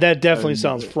 Yeah, that definitely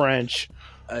sounds French.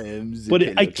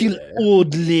 I kill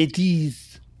old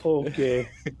ladies. Okay.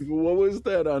 What was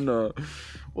that on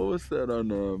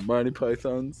Monty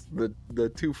Python's? The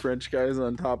two French guys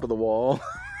on top of the wall.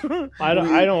 I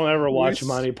don't ever watch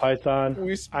Monty Python.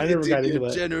 I never got into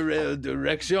it. General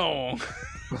direction.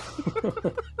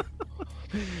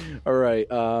 All right.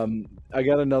 I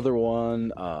got another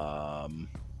one.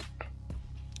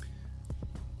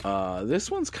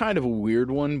 This one's kind of a weird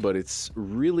one, but it's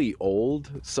really old,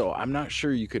 so I'm not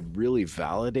sure you could really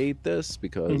validate this,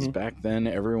 because back then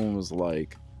everyone was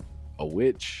like a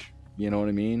witch, you know what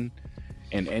I mean?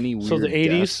 And any weird So the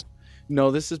 80s? No,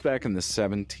 this is back in the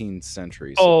 17th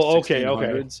century. So okay.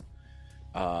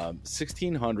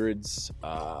 1600s.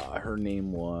 Her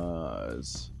name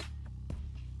was...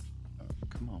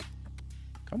 Come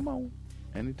on.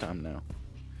 Anytime now.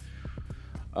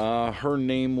 Her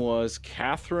name was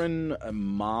Catherine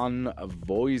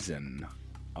Monvoisin.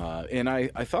 And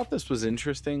I thought this was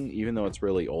interesting, even though it's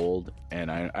really old,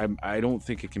 and I don't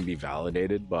think it can be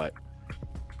validated, but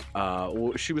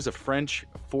she was a French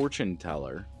fortune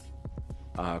teller,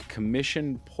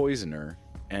 commissioned poisoner,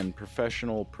 and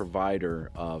professional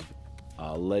provider of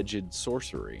alleged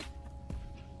sorcery.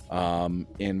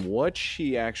 And what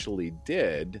she actually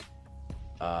did,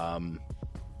 let me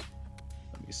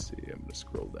see, I'm going to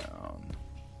scroll down.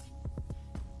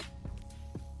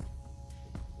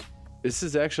 This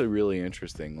is actually really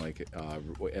interesting, like,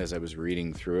 as I was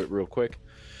reading through it real quick.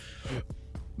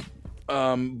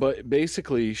 But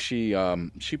basically, she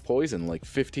poisoned like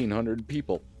 1,500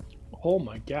 people. Oh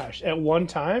my gosh! At one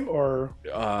time, or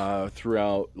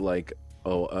throughout, like,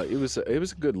 it was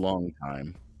a good long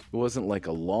time. It wasn't like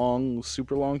a long,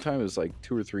 super long time. It was like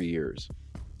 2 or 3 years.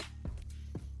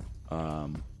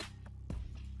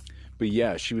 But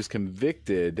yeah, she was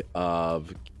convicted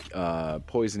of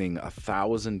poisoning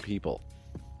 1,000 people.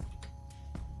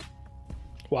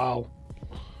 Wow!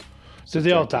 Did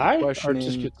they all die, or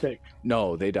just get sick?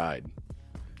 No, they died.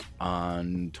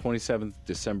 On 27th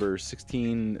December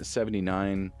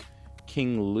 1679,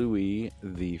 King Louis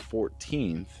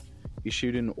XIV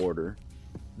issued an order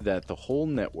that the whole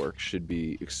network should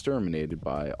be exterminated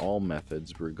by all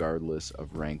methods, regardless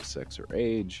of rank, sex, or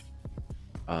age.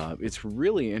 It's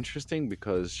really interesting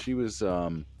because she was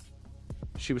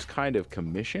kind of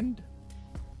commissioned.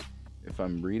 If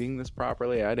I'm reading this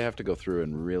properly, I'd have to go through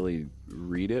and really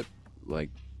read it like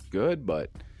good, but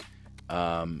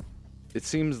it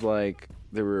seems like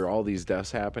there were all these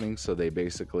deaths happening, so they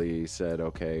basically said,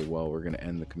 okay, well, we're going to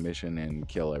end the commission and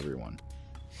kill everyone.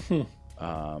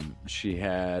 She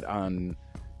had on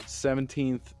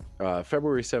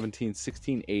February 17th,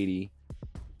 1680,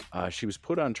 she was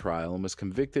put on trial and was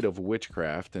convicted of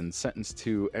witchcraft and sentenced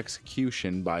to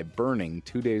execution by burning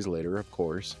 2 days later, of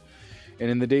course. And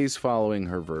in the days following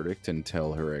her verdict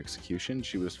until her execution,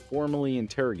 she was formally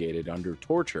interrogated under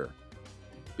torture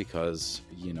because,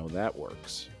 you know, that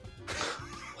works.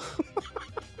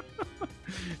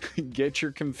 Get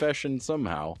your confession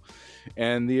somehow.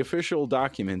 And the official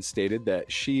document stated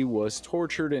that she was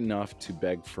tortured enough to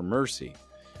beg for mercy.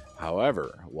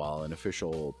 However, while an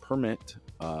official permit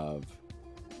of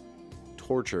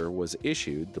torture was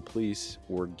issued, the police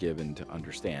were given to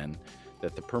understand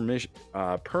that the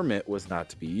permit was not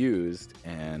to be used,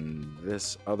 and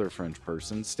this other French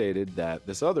person stated that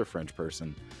this other French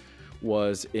person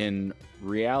was in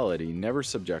reality never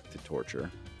subject to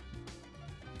torture,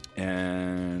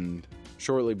 and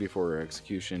shortly before her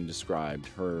execution described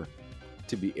her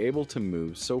to be able to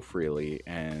move so freely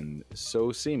and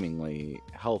so seemingly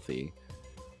healthy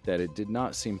that it did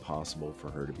not seem possible for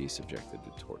her to be subjected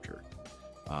to torture.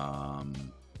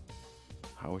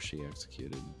 How was she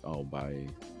executed? Oh, by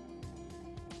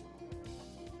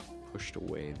pushed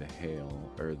away the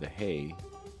hay,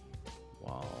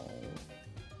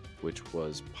 which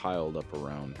was piled up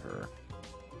around her.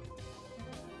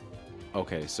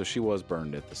 Okay, so she was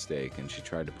burned at the stake, and she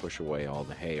tried to push away all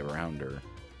the hay around her,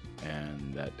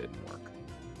 and that didn't work.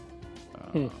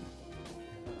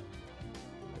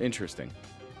 Interesting.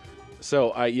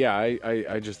 So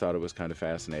I just thought it was kind of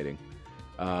fascinating.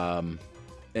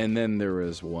 And then there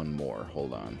was one more.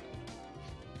 Hold on.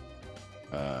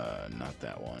 Not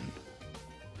that one.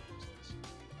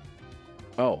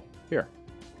 Oh, here.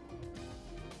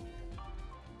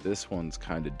 This one's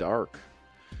kind of dark.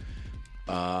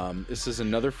 This is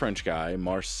another French guy,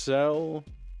 Marcel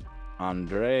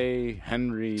André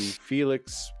Henry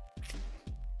Felix.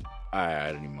 I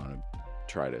don't even want to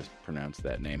try to pronounce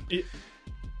that name.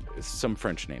 It's some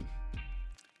French name.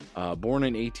 Born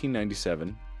in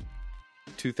 1897,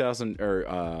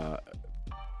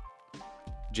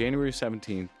 January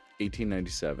 17th,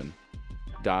 1897,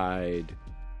 died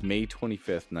May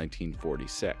 25th,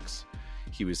 1946.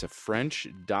 He was a French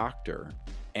doctor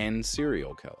and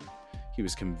serial killer. He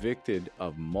was convicted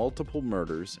of multiple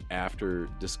murders after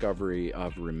discovery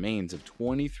of remains of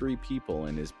 23 people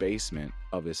in his basement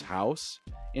of his house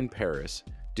in Paris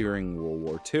during World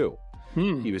War II.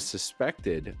 He was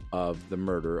suspected of the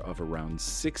murder of around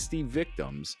 60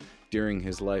 victims during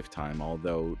his lifetime,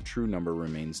 although true number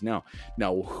remains known.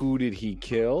 Now, who did he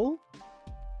kill?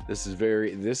 This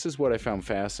is what I found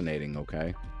fascinating,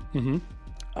 okay? Let me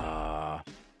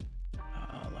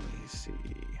see.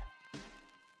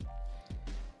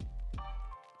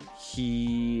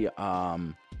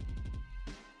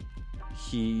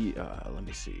 Let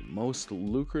me see. Most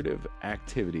lucrative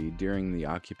activity during the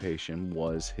occupation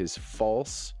was his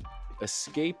false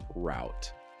escape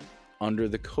route under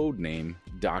the code name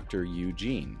Dr.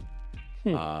 Eugene.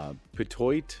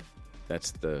 Pitoit,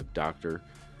 that's the doctor,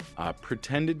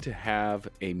 pretended to have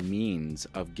a means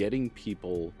of getting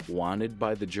people wanted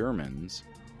by the Germans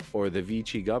or the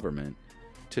Vichy government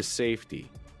to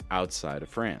safety outside of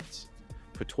France.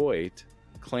 Pitoit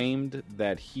claimed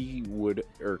that he would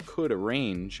or could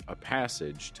arrange a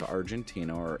passage to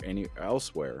Argentina or any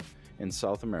elsewhere in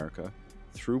South America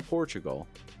through Portugal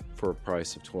for a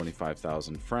price of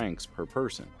 25,000 francs per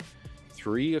person.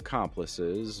 3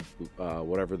 accomplices,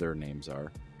 whatever their names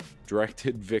are,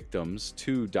 directed victims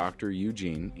to Dr.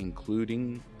 Eugene,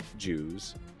 including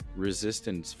Jews,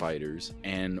 resistance fighters,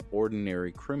 and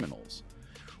ordinary criminals.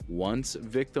 Once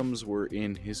victims were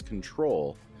in his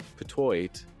control,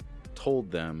 Petoit told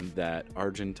them that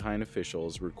Argentine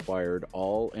officials required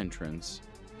all entrants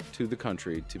to the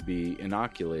country to be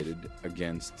inoculated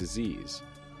against disease.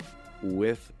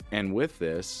 With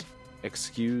this,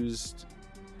 he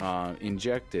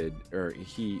injected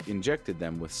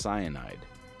them with cyanide.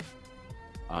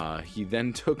 He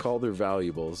then took all their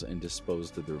valuables and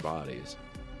disposed of their bodies.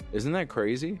 Isn't that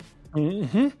crazy?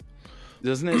 Mm-hmm.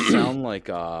 Doesn't it sound like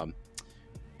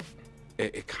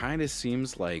it kind of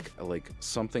seems like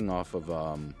something off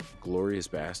of Glorious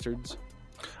Bastards?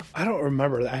 I don't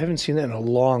remember that. I haven't seen that in a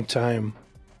long time.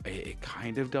 It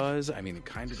kind of does. I mean, it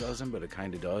kind of doesn't, but it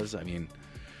kind of does. I mean,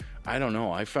 I don't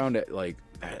know. I found it like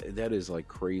that is like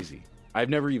crazy. I've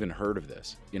never even heard of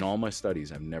this. In all my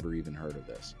studies, I've never even heard of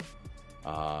this.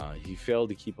 He failed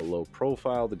to keep a low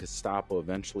profile. The Gestapo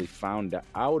eventually found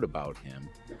out about him,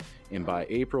 and by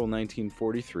April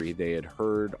 1943, they had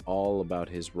heard all about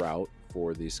his route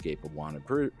for the escape of wanted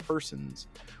persons,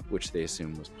 which they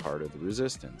assumed was part of the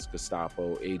resistance.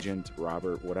 Gestapo agent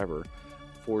Robert whatever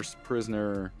forced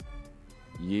prisoner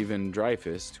Yvon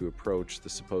Dreyfus to approach the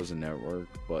supposed network,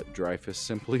 but Dreyfus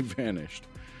simply vanished.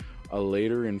 A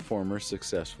later informer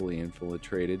successfully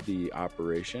infiltrated the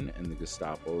operation, and the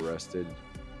Gestapo arrested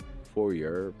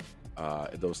Fourier,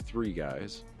 those 3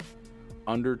 guys.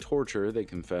 Under torture, they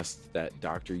confessed that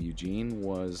Dr. Eugene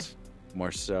was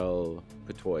Marcel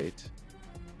Petoit,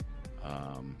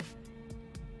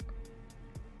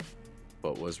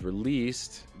 but was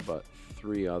released, but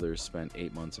 3 others spent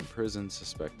 8 months in prison,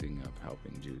 suspecting of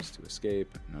helping Jews to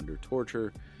escape. And under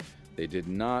torture, they did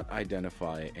not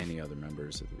identify any other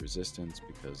members of the resistance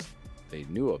because they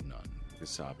knew of none.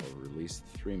 Gestapo released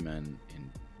 3 men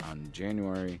on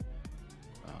January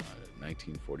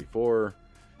 1944.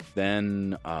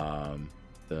 Then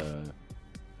the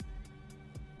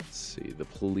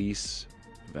police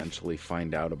eventually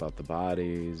find out about the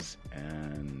bodies,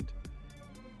 and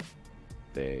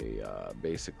they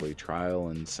basically trial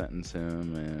and sentence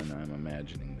him, and I'm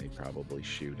imagining they probably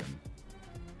shoot him.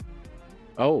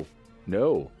 Oh,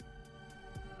 no.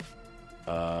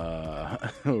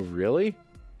 Really?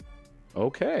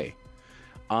 Okay.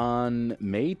 On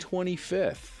May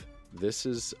 25th, this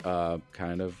is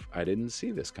kind of, I didn't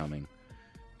see this coming,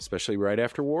 especially right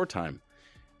after wartime.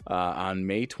 On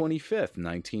May 25th,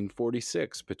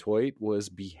 1946, Petoit was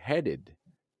beheaded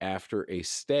after a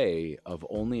stay of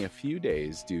only a few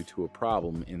days due to a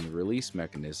problem in the release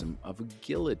mechanism of a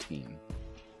guillotine,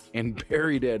 and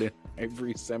buried at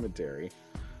every cemetery.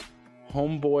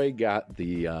 Homeboy got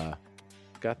the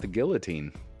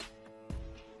guillotine,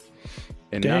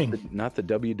 and not the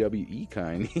WWE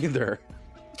kind either.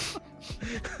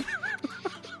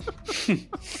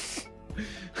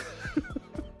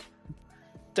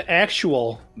 The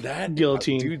actual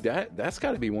guillotine, dude. That's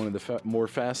got to be one of the more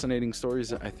fascinating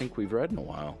stories I think we've read in a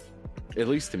while. At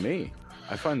least to me,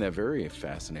 I find that very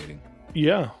fascinating.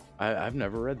 Yeah, I've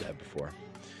never read that before.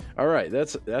 All right,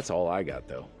 that's all I got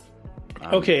though.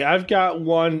 Okay, I've got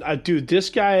one. Dude, this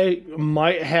guy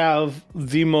might have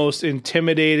the most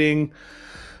intimidating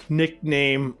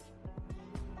nickname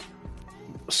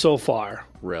so far.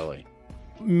 Really?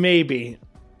 Maybe.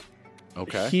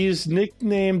 Okay. He's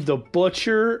nicknamed the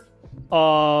Butcher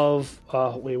of...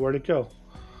 wait, where'd it go?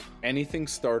 Anything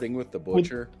starting with the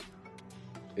Butcher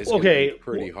is going to be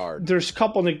pretty hard. There's a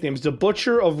couple nicknames. The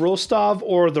Butcher of Rostov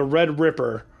or the Red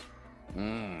Ripper.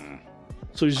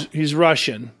 So he's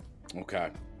Russian. Okay.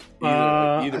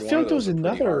 I feel like there was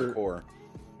another... Hardcore.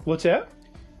 What's that?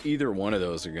 Either one of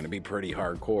those are going to be pretty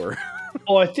hardcore.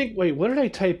 I think... Wait, what did I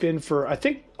type in for... I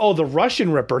think... Oh, the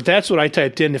Russian Ripper. That's what I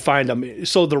typed in to find him.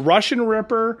 So the Russian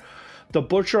Ripper, the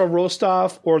Butcher of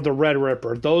Rostov, or the Red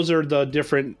Ripper. Those are the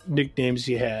different nicknames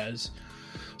he has.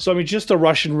 So, I mean, just the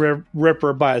Russian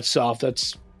Ripper by itself,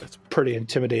 that's pretty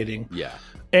intimidating. Yeah.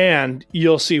 And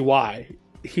you'll see why.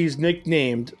 He's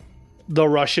nicknamed the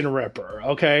Russian Ripper,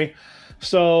 okay?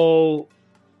 So,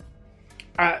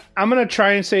 I'm going to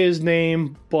try and say his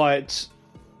name, but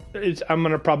I'm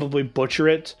going to probably butcher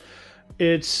it.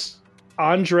 It's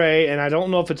Andrei, and I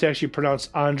don't know if it's actually pronounced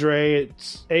Andrei.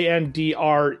 It's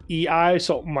Andrei,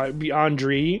 so it might be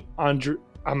Andre. I'm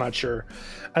not sure.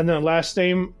 And then last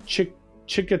name,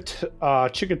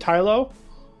 Chikatilo.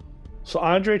 So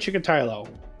Andrei Chikatilo.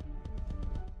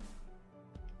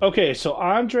 Okay, so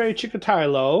Andrei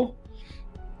Chikatilo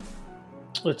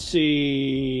let's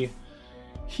see.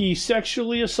 He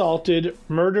sexually assaulted,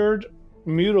 murdered,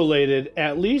 mutilated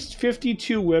at least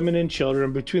 52 women and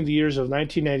children between the years of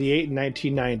 1998 and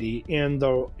 1990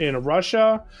 in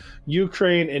Russia,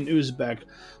 Ukraine, and Uzbek.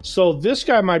 So this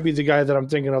guy might be the guy that I'm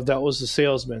thinking of that was the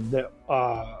salesman that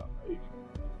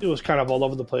it was kind of all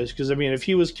over the place. Because, I mean, if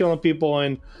he was killing people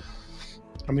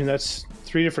that's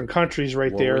 3 different countries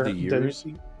right there. What were the years?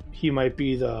 Then he might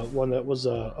be the one that was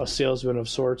a salesman of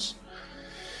sorts.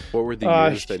 What were the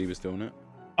years that he was doing it?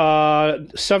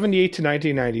 78 to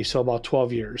 1990, so about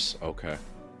 12 years. Okay.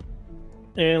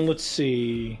 And let's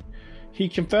see. He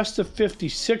confessed to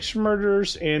 56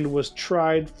 murders and was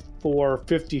tried for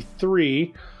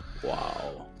 53.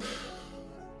 Wow.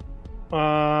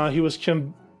 He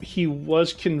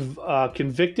was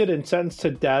convicted and sentenced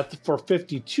to death for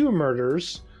 52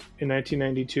 murders in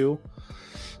 1992.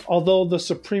 Although the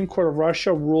Supreme Court of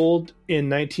Russia ruled in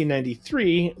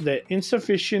 1993 that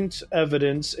insufficient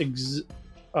evidence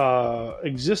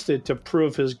existed to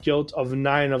prove his guilt of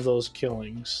 9 of those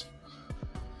killings.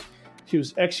 He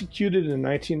was executed in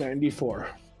 1994.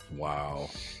 Wow.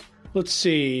 Let's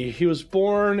see. He was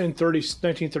born in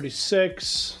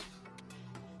 1936.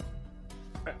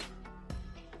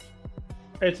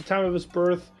 At the time of his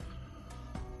birth,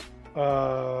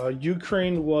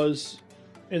 Ukraine was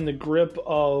in the grip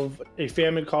of a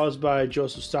famine caused by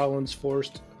Joseph Stalin's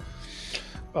forced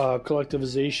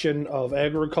collectivization of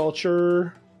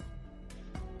agriculture.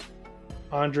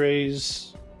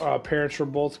 Andrei's parents were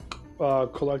both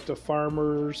collective farm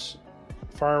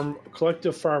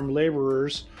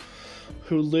laborers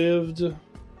who lived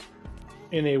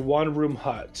in a one-room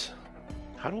hut.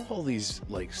 How do all these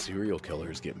serial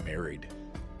killers get married?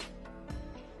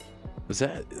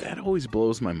 That always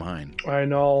blows my mind. I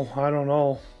know. I don't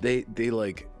know. They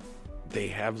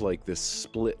have this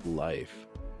split life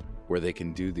where they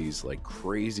can do these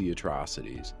crazy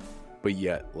atrocities, but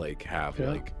yet have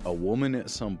a woman at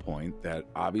some point that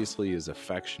obviously is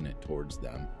affectionate towards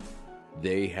them.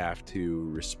 They have to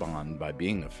respond by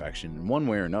being affectionate in one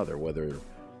way or another, whether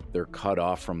they're cut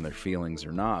off from their feelings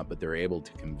or not, but they're able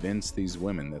to convince these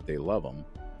women that they love them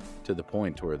to the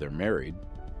point to where they're married.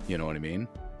 You know what I mean?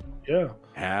 Yeah.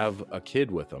 Have a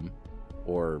kid with them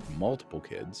or multiple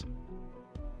kids,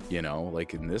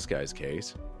 like in this guy's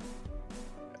case.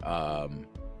 I'm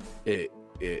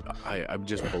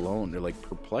just blown. They're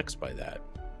perplexed by that.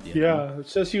 You know? It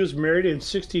says he was married in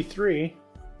 1963.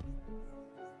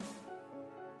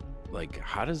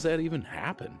 How does that even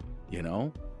happen?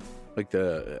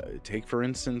 Take for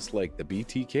instance, the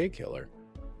BTK killer.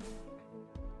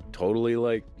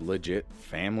 Totally legit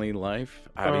family life,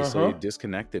 obviously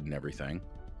disconnected and everything,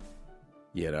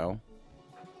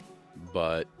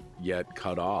 but yet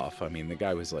cut off. I mean, the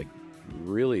guy was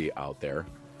really out there.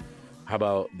 How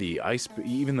about the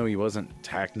even though he wasn't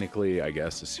technically, I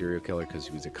guess, a serial killer because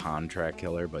he was a contract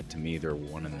killer, but to me they're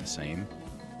one and the same.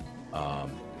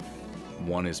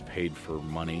 One is paid for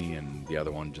money and the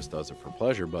other one just does it for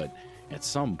pleasure. But at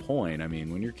some point, I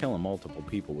mean, when you're killing multiple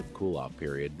people with cool-off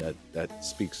period, that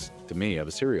speaks to me of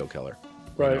a serial killer,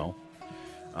 right?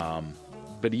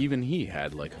 But even he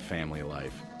had a family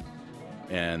life,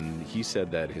 and he said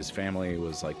that his family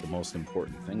was the most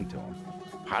important thing to him.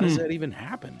 How does that even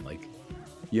happen?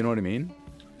 You know what I mean?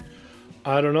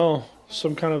 I don't know.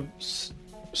 Some kind of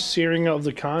searing of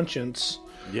the conscience.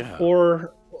 Yeah.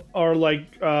 Or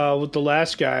with the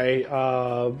last guy,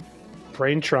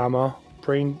 brain trauma,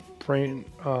 brain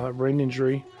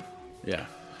injury. Yeah.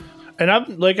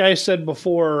 And like I said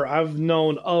before, I've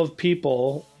known of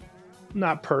people,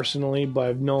 not personally, but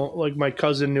I've known, my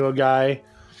cousin knew a guy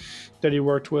that he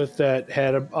worked with that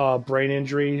had a brain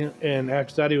injury, and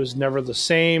after that he was never the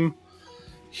same.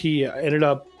 He ended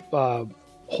up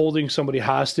holding somebody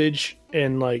hostage,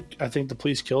 and I think the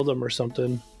police killed him or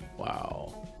something.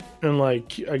 Wow. And I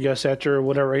guess after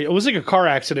whatever, it was a car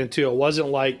accident too. It wasn't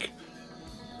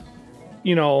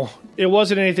it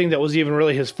wasn't anything that was even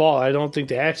really his fault. I don't think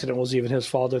the accident was even his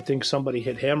fault. I think somebody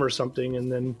hit him or something,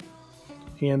 and then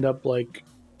he ended up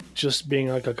just being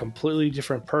a completely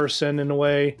different person in a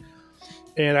way.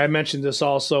 And I mentioned this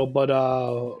also, but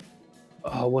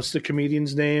what's the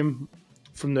comedian's name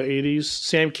from the 80s?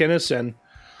 Sam Kinison.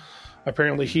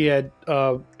 Apparently he had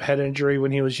head injury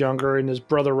when he was younger, and his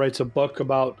brother writes a book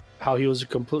about how he was a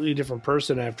completely different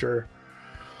person after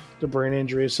the brain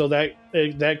injury. So that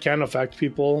can affect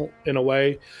people in a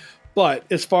way. But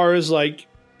as far as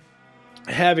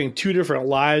having 2 different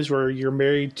lives where you're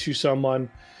married to someone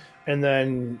and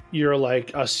then you're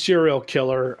a serial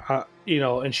killer,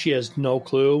 and she has no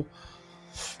clue,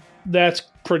 that's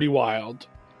pretty wild.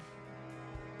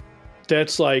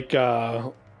 That's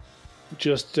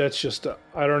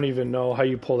I don't even know how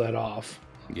you pull that off.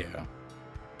 Yeah.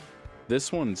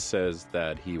 This one says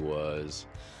that he was,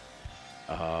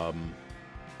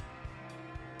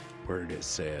 where did it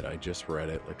say it? I just read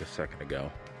it like a second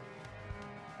ago.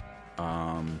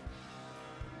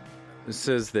 It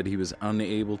says that he was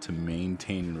unable to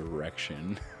maintain an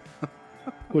erection.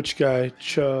 Which guy?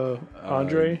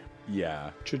 Andre? Yeah.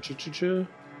 Ch.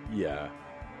 Yeah.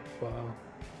 Wow.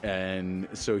 And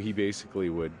so he basically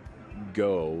would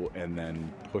go and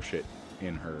then push it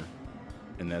in her.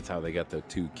 And that's how they got the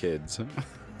 2 kids.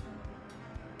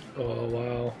 Oh,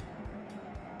 wow.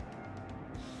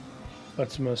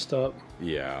 That's messed up.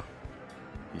 Yeah.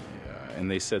 Yeah. And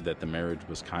they said that the marriage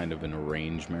was kind of an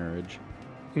arranged marriage.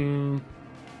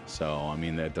 So, I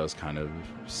mean, that does kind of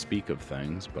speak of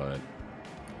things, but...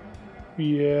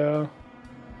 Yeah.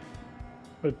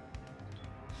 But...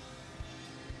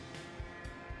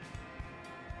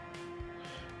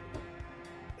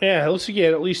 Yeah, it looks like he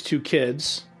had at least 2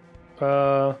 kids.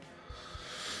 I'm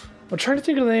trying to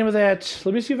think of the name of that.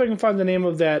 Let me see if I can find the name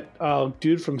of that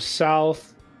dude from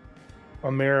South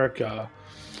America.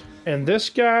 And this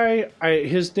guy,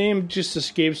 his name just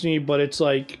escapes me, but it's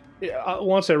like,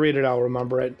 once I read it, I'll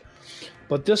remember it.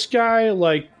 But this guy,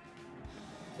 like,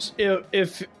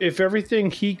 if everything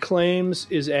he claims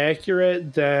is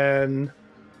accurate, then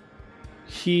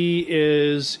he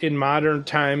is in modern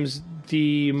times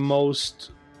the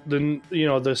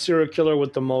serial killer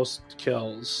with the most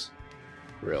kills.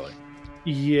 Really?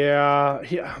 Yeah,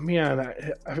 man,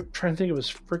 I'm trying to think of his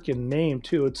freaking name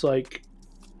too. It's like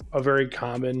a very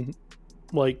common,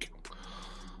 like,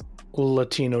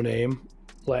 Latino name,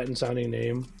 Latin sounding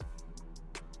name.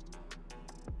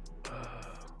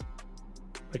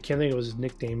 I can't think of his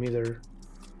nickname either.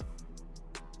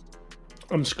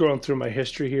 I'm scrolling through my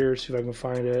history here, see if I can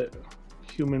find it.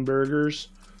 Human Burgers.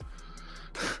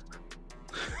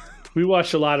 We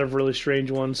watched a lot of really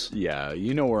strange ones. Yeah,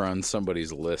 you know we're on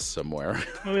somebody's list somewhere.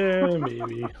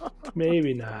 Maybe.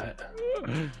 Maybe not.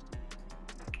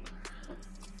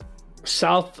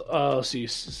 South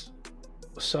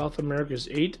America's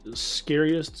 8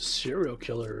 scariest serial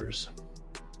killers.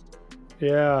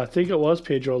 Yeah, I think it was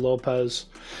Pedro Lopez.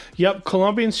 Yep,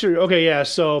 Colombian serial... Okay, yeah,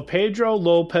 so Pedro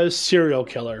Lopez, serial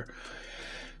killer.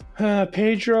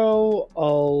 Pedro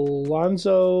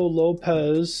Alonso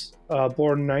Lopez...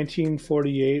 born in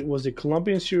 1948, was a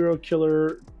Colombian serial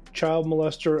killer, child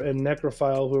molester, and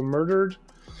necrophile who murdered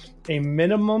a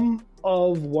minimum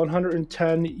of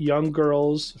 110 young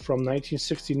girls from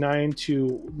 1969 to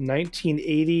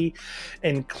 1980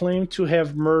 and claimed to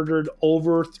have murdered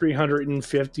over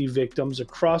 350 victims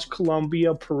across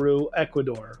Colombia, Peru,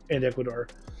 Ecuador.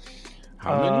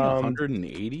 How many?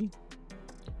 180?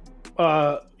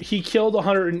 He killed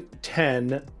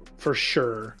 110 for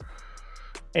sure.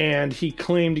 And he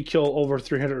claimed to kill over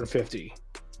 350.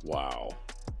 Wow.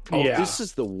 Oh, yeah. This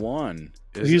is the one.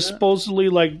 He's supposedly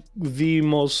like the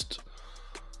most...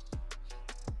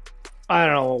 I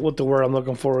don't know what the word I'm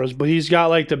looking for is, but he's got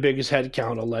like the biggest head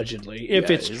count allegedly.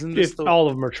 If all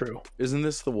of them are true. Isn't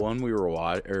this the one we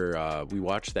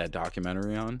watched that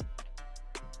documentary on?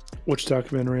 Which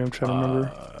documentary? I'm trying to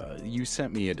remember. You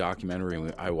sent me a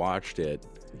documentary. I watched it,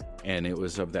 and it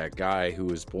was of that guy who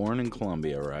was born in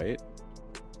Colombia, right?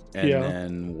 And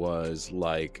then was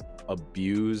like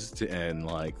abused and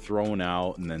like thrown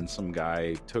out, and then some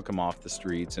guy took him off the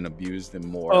streets and abused him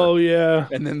more. Oh yeah.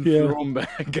 And then threw him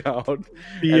back out.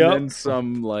 Yep. And then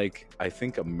some, like, I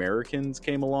think Americans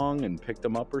came along and picked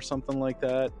him up or something like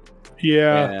that.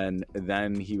 Yeah. And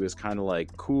then he was kind of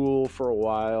like cool for a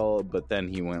while, but then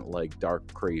he went like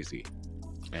dark crazy.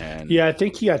 And yeah, I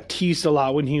think he got teased a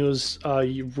lot when he was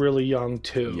really young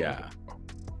too. Yeah.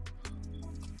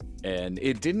 And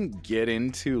it didn't get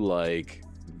into like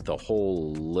the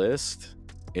whole list.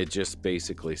 It just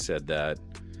basically said that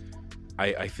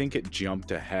I think it jumped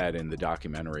ahead in the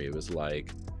documentary. It was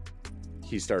like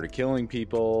he started killing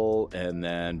people and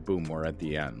then boom, we're at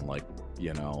the end. Like,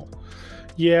 you know.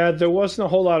 Yeah, there wasn't a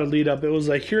whole lot of lead up. It was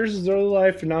like, here's his early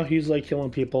life, and now he's like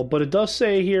killing people. But it does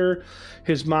say here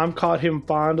his mom caught him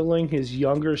fondling his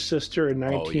younger sister in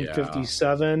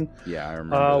 1957. Yeah, I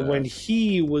remember that. When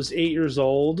he was 8 years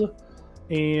old,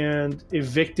 and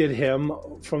evicted him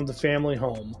from the family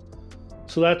home.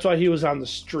 So that's why he was on the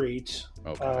street.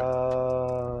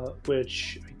 Okay.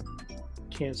 Which I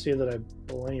can't say that I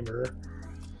blame her.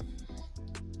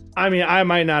 I mean, I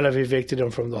might not have evicted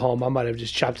him from the home. I might have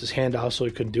just chopped his hand off so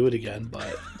he couldn't do it again,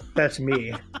 but that's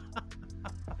me.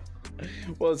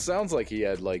 Well, it sounds like he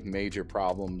had like major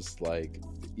problems, like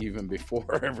even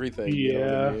before everything. Yeah. You know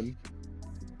what I mean?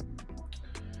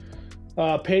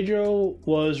 Pedro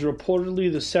was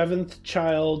reportedly the seventh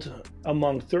child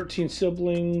among 13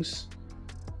 siblings.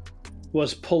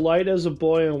 Was polite as a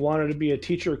boy and wanted to be a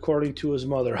teacher, according to his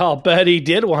mother. I'll bet he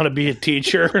did want to be a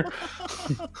teacher.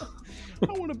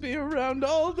 I want to be around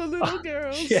all the little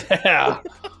girls. Yeah.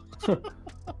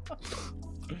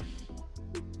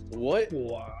 What?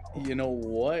 Wow. You know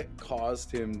what caused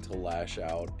him to lash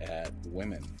out at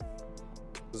women?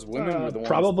 Because women were the ones.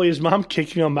 Probably his mom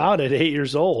kicking him out at 8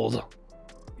 years old.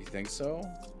 You think so?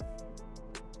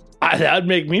 That'd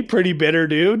make me pretty bitter,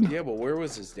 dude. Yeah, but where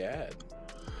was his dad?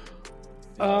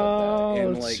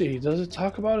 Let's see. Does it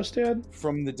talk about his dad?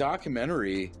 From the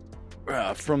documentary,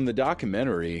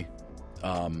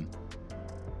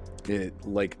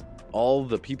 all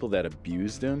the people that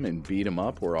abused him and beat him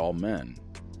up were all men.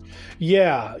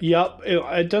 Yeah, yep.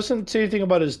 It doesn't say anything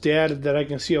about his dad that I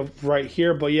can see right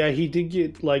here, but yeah, he did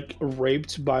get like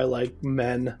raped by like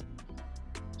men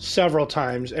several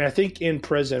times, and I think in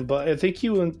prison. But I think he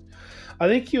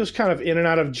was kind of in and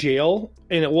out of jail,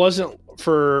 and it wasn't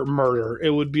for murder.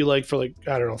 It would be like for like,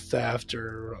 I don't know, theft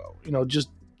or just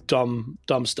dumb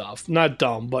stuff. Not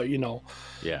dumb, but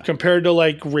yeah. Compared to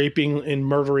like raping and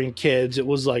murdering kids, it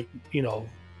was like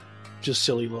just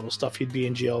silly little stuff. He'd be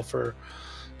in jail for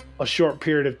a short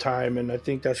period of time, and I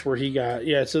think that's where he got.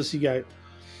 Yeah, it says he got.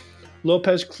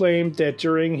 Lopez claimed that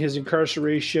during his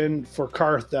incarceration for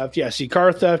car theft. Yeah, see,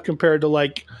 car theft compared to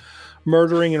like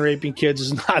murdering and raping kids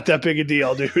is not that big a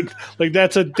deal, dude. Like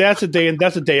that's a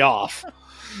day off.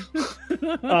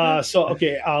 Lopez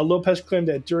claimed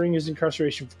that during his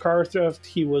incarceration for car theft,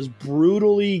 he was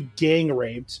brutally gang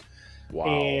raped. Wow.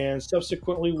 And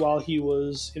subsequently, while he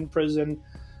was in prison,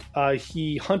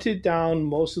 he hunted down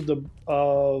the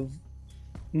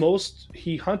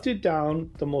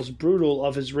most brutal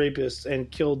of his rapists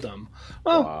and killed them.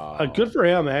 Well, wow. Good for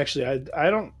him, actually. I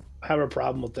don't have a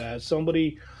problem with that.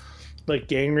 Somebody like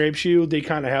gang rapes you, they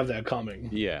kind of have that coming.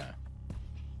 Yeah.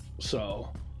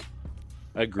 So.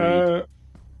 Agreed.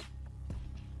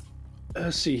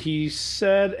 Let's see. He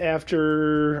said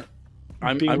after.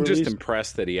 I'm just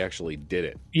impressed that he actually did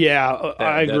it. Yeah,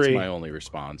 I agree. That's my only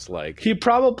response. Like, he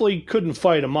probably couldn't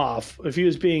fight him off if he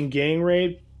was being gang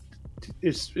raped.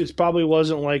 It probably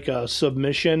wasn't like a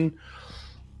submission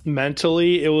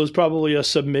mentally. It was probably a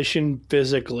submission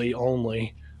physically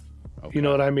only. Okay. You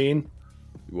know what I mean?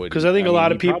 Because I think a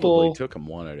lot of people probably took him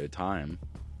one at a time.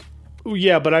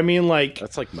 Yeah, but I mean, like,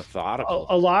 that's like methodical.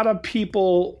 A lot of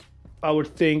people, I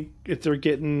would think, if they're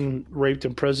getting raped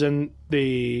in prison,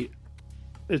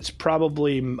 it's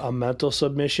probably a mental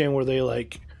submission where they,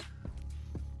 like,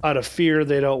 out of fear,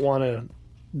 they don't want to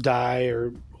die or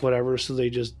whatever, so they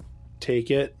just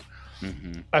take it.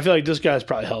 Mm-hmm. I feel like this guy's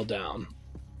probably held down.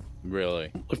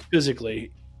 Really?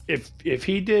 Physically. If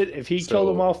he killed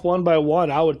them off one by one,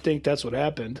 I would think that's what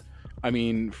happened. I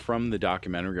mean, from the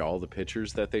documentary, all the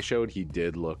pictures that they showed, he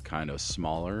did look kind of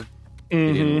smaller. Mm-hmm.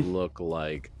 He didn't look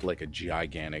like a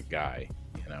gigantic guy,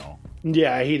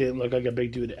 Yeah, he didn't look like a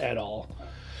big dude at all.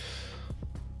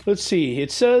 Let's see.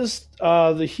 It says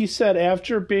that he said that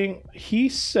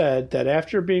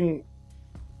after being.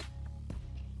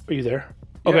 Are you there?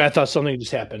 Okay, yeah. I thought something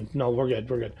just happened. No, we're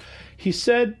good. He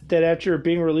said that after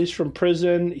being released from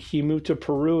prison, he moved to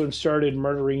Peru and started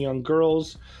murdering young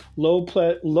girls.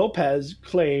 Lopez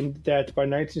claimed that by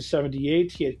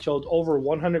 1978, he had killed over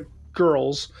 100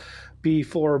 girls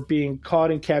before being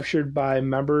caught and captured by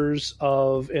members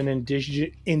of an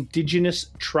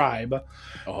indigenous tribe.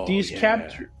 Oh, these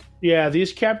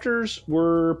captors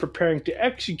were preparing to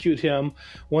execute him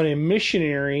when a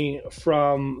missionary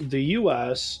from the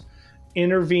U.S.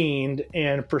 intervened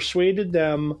and persuaded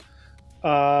them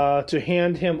to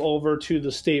hand him over to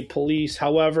the state police.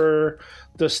 However,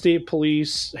 the state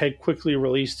police had quickly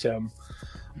released him.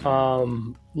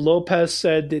 Lopez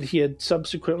said that he had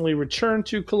subsequently returned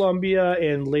to Colombia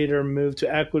and later moved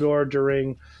to Ecuador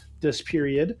during this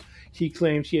period. He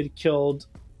claimed he had killed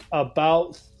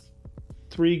about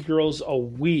 3 girls a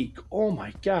week. Oh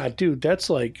my God, dude, that's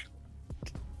like,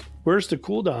 where's the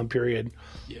cool down period?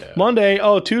 Yeah. Monday.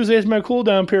 Oh, Tuesday's my cool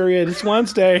down period. It's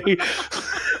Wednesday.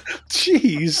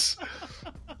 Jeez.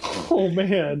 Oh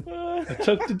man, I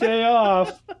took the day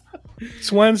off.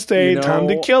 It's Wednesday. Time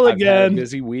to kill again. I've had a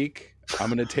busy week. I'm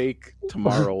gonna take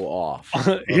tomorrow off.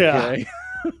 Okay?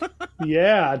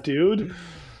 Yeah, dude.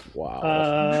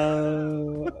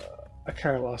 Wow. I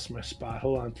kind of lost my spot.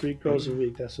 Hold on. 3 girls a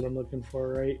week. That's what I'm looking for,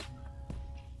 right?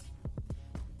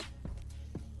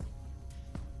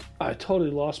 I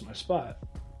totally lost my spot.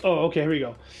 Oh, okay. Here we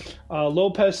go.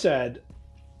 Lopez said,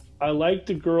 I like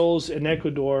the girls in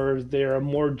Ecuador. They are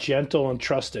more gentle and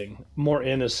trusting, more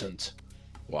innocent.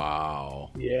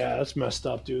 Wow. Yeah, that's messed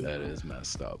up, dude. That is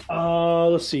messed up.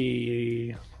 Let's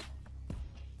see.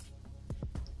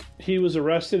 He was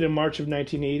arrested in March of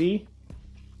 1980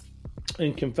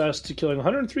 and confessed to killing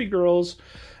 103 girls,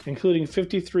 including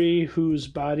 53 whose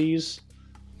bodies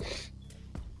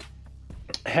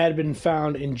had been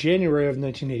found in January of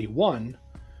 1981.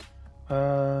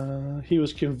 He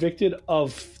was convicted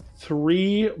of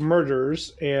 3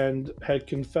 murders and had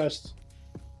confessed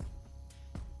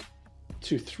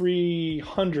to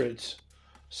 300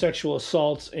 sexual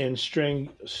assaults and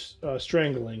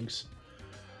stranglings.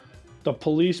 The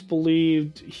police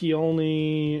believed he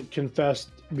only confessed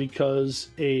because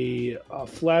a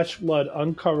flash flood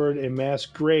uncovered a mass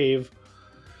grave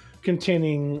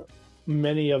containing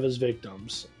many of his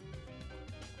victims.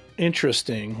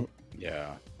 Interesting.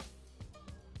 Yeah.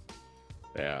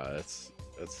 Yeah, that's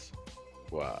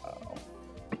wow.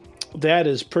 That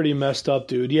is pretty messed up,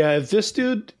 dude. Yeah,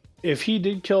 if he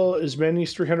did kill as many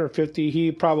as 350,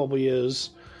 he probably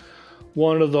is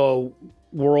one of the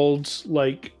world's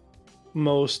like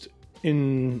most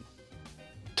in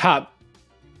top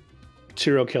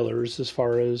serial killers as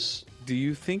far as. Do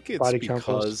you think it's body count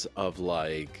because of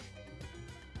like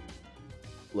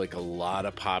a lot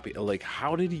of like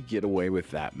how did he get away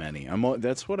with that many?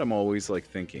 That's what I'm always like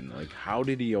thinking. Like how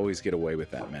did he always get away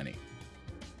with that many?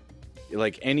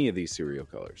 Like any of these serial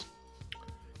killers.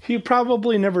 He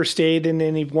probably never stayed in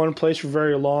any one place for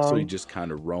very long. So he just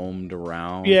kind of roamed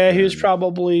around. Yeah, he was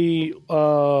probably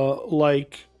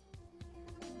like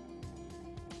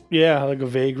a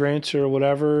vagrant or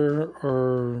whatever.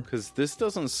 Or because this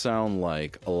doesn't sound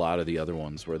like a lot of the other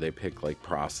ones where they pick like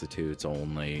prostitutes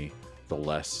only, the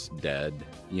less dead.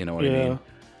 You know what I mean?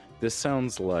 This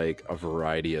sounds like a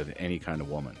variety of any kind of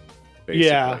woman.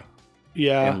 Basically.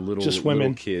 Yeah, and just women,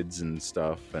 little kids and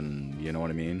stuff, and you know what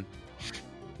I mean.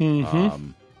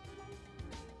 Mm-hmm.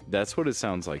 That's what it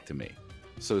sounds like to me.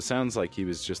 So it sounds like he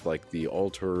was just like the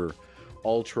ultra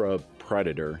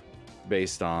predator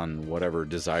based on whatever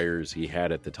desires he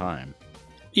had at the time.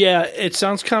 Yeah, it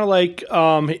sounds kind of like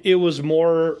it was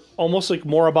almost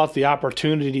more about the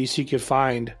opportunities he could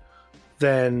find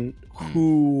than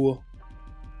who,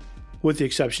 with the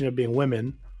exception of being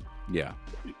women. Yeah.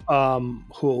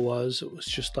 Who it was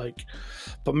just like,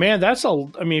 but man,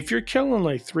 if you're killing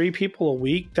like 3 people a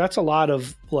week, that's a lot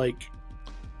of like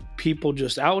people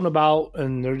just out and about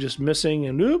and they're just missing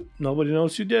and nobody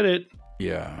knows who did it.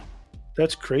 Yeah.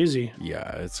 That's crazy.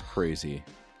 Yeah, it's crazy.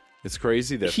 It's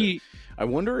crazy that I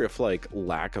wonder if like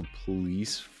lack of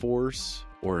police force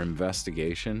or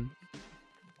investigation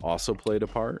also played a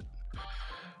part.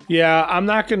 Yeah, I'm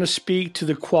not going to speak to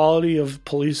the quality of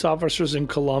police officers in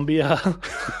Colombia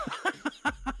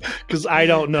because I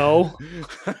don't know.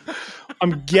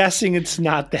 I'm guessing it's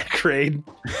not that great.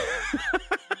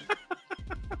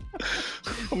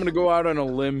 I'm going to go out on a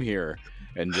limb here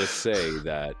and just say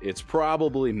that it's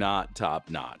probably not top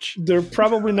notch. They're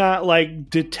probably not like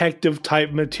detective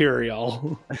type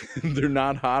material. They're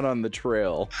not hot on the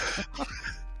trail.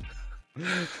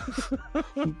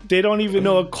 They don't even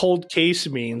know what cold case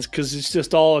means because it's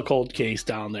just all a cold case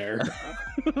down there.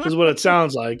 Is what it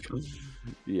sounds like.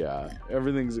 Yeah,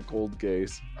 everything's a cold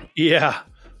case. Yeah.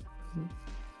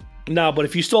 No, but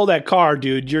if you stole that car,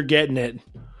 dude, you're getting it.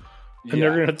 And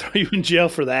they're going to throw you in jail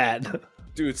for that.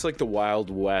 Dude, it's like the Wild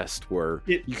West where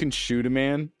you can shoot a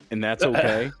man and that's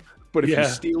okay. But if you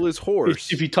steal his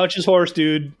horse. If you touch his horse,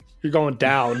 dude, you're going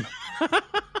down.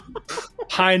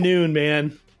 High noon,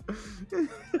 man.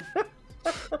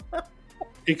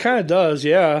 It kind of does,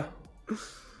 yeah.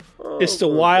 It's the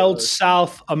wild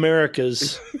South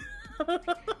Americas.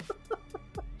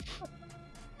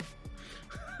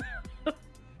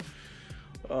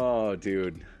 Oh,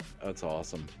 dude. That's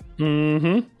awesome.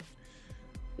 Mm-hmm.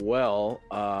 Well,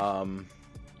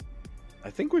 I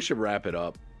think we should wrap it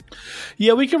up.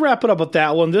 Yeah, we can wrap it up with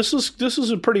that one. This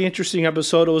was a pretty interesting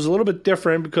episode. It was a little bit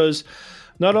different because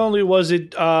not only was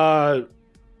it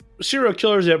serial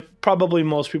killers that probably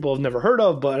most people have never heard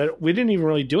of, but we didn't even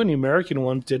really do any American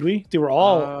ones, did we? They were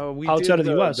all outside of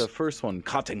the U.S. The first one,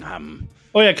 Cottingham.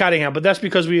 Oh yeah, Cottingham, but that's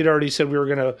because we had already said we were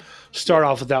going to start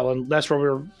off with that one. That's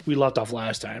where we left off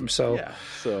last time. So yeah,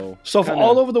 so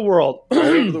all over the world, all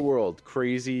over the world,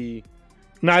 crazy.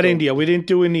 Not India. We didn't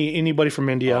do anybody from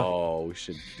India. Oh, we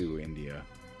should do India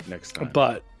next time.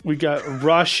 But we got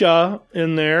Russia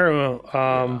in there.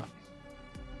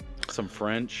 Some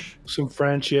French. Some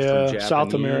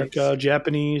South America,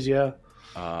 Japanese, yeah.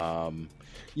 I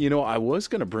was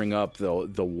going to bring up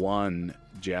the one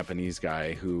Japanese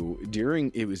guy who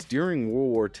during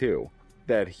World War II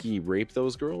that he raped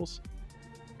those girls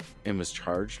and was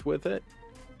charged with it.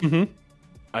 Mm-hmm.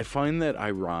 I find that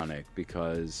ironic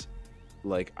because,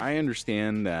 like, I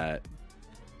understand that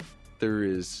there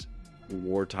is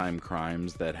wartime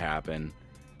crimes that happen,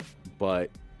 but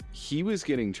he was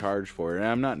getting charged for it. And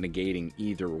I'm not negating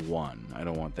either one. I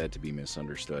don't want that to be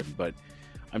misunderstood, but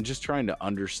I'm just trying to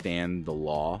understand the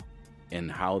law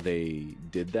and how they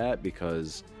did that,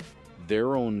 because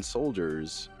their own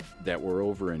soldiers that were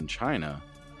over in China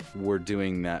were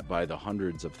doing that by the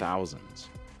hundreds of thousands.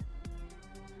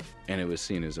 And it was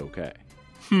seen as okay.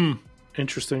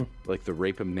 Interesting. Like the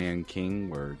rape of Nanking,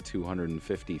 where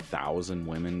 250,000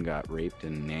 women got raped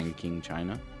in Nanking,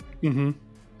 China. Mm-hmm.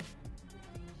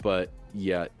 But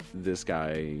yet this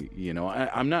guy, you know,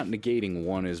 I'm not negating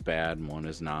one is bad and one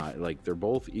is not. Like, they're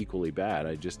both equally bad.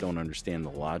 I just don't understand the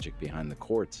logic behind the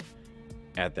courts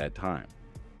at that time.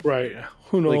 Right.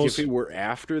 Who knows? Like, if it were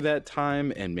after that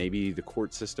time and maybe the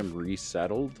court system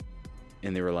resettled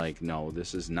and they were like, no,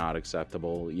 this is not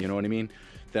acceptable, you know what I mean?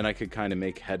 Then I could kind of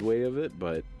make headway of it,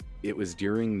 but it was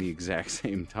during the exact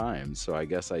same time. So I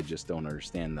guess I just don't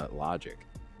understand that logic.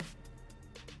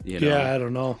 You know? Yeah, I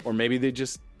don't know. Or maybe they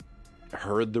just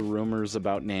heard the rumors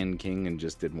about Nanking and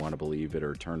just didn't want to believe it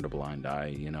or turned a blind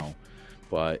eye, you know?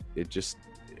 But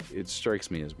it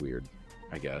strikes me as weird,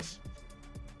 I guess.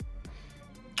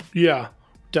 Yeah,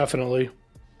 definitely.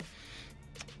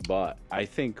 But I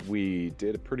think we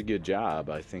did a pretty good job.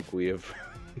 I think we have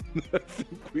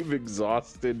we've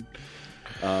exhausted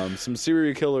some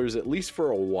serial killers, at least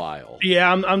for a while.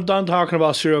 Yeah, I'm done talking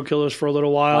about serial killers for a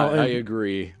little while. I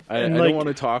agree. I don't want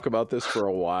to talk about this for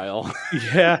a while.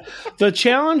 Yeah. The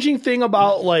challenging thing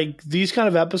about like these kind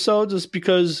of episodes is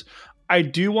because I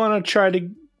do want to try to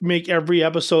make every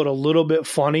episode a little bit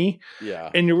funny.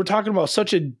 Yeah. And we're talking about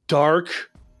such a dark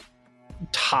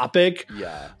topic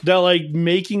that like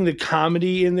making the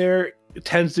comedy in there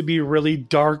tends to be really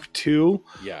dark too.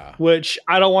 Yeah. Which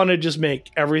I don't want to just make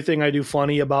everything I do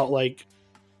funny about like,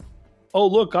 oh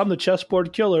look, I'm the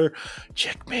chessboard killer.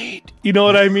 Checkmate. You know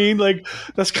what I mean? Like,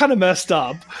 that's kind of messed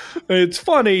up. It's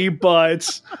funny,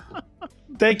 but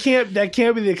that can't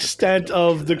be the extent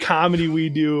of the comedy we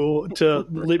do to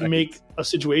make a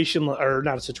situation, or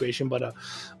not a situation, but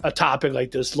a topic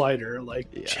like this lighter. Like,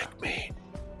 checkmate.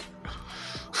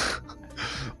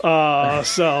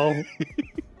 So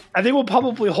I think we'll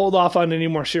probably hold off on any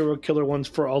more serial killer ones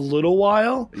for a little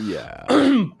while. Yeah.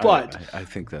 But I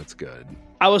think that's good.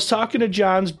 I was talking to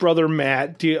John's brother,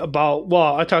 Matt, about,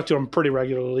 well, I talk to him pretty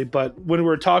regularly, but when we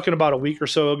were talking about a week or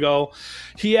so ago,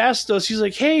 he asked us, he's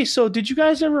like, hey, so did you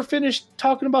guys ever finish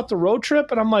talking about the road trip?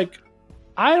 And I'm like,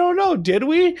 I don't know, did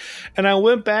we? And I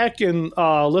went back and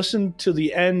listened to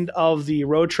the end of the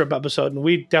road trip episode, and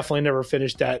we definitely never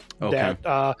finished that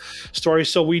story.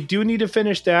 So we do need to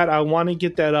finish that. I want to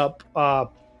get that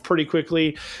up pretty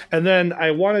quickly. And then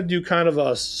I want to do kind of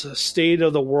a state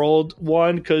of the world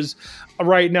one, because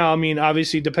right now, I mean,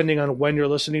 obviously, depending on when you're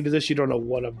listening to this, you don't know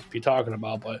what I'll be talking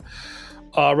about. But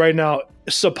right now,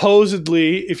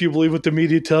 supposedly, if you believe what the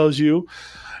media tells you,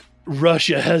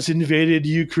 Russia has invaded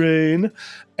Ukraine,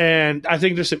 and I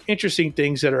think there's some interesting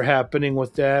things that are happening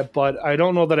with that, but I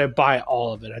don't know that I buy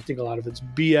all of it. I think a lot of it's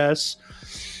BS.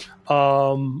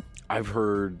 I've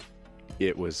heard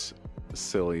it was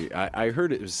silly. I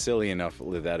heard it was silly enough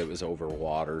that it was over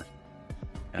water.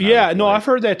 Yeah, no, I've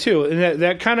heard that too, and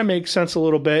that kind of makes sense a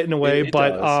little bit in a way.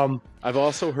 But does. I've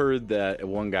also heard that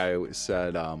one guy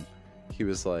said he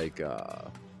was like,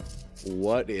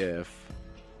 "What if?"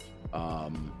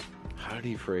 How did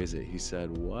he phrase it? He said,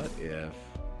 "What if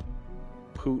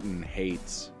Putin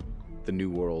hates the New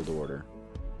World Order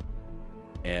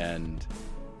and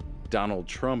Donald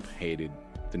Trump hated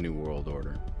the New World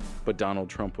Order, but Donald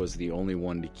Trump was the only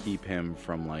one to keep him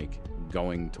from like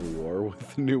going to war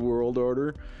with the New World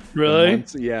Order." Really?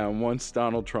 Once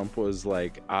Donald Trump was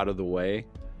like out of the way,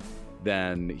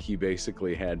 then he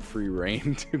basically had free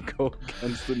reign to go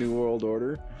against the New World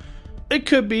Order. It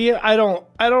could be. I don't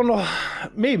know.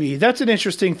 Maybe. That's an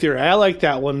interesting theory. I like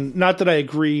that one. Not that I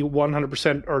agree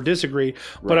 100% or disagree,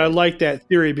 but I like that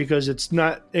theory because it's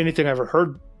not anything I've ever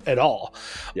heard at all.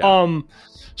 Yeah.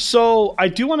 So I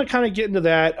do want to kind of get into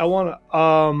that. I want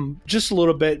to just a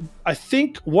little bit. I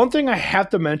think one thing I have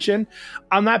to mention,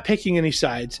 I'm not picking any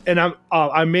sides, and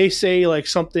I may say like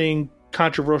something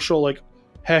controversial, like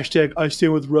hashtag I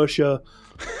stand with Russia,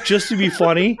 just to be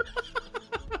funny.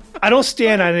 I don't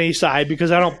stand on any side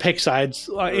because I don't pick sides.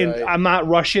 And I'm not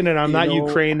Russian and I'm not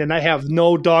Ukraine, and I have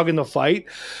no dog in the fight.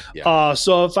 Yeah.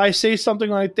 So if I say something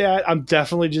like that, I'm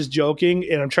definitely just joking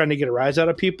and I'm trying to get a rise out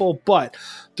of people. But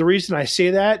the reason I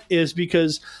say that is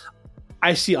because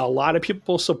I see a lot of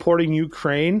people supporting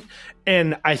Ukraine.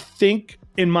 And I think,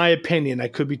 in my opinion, I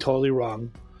could be totally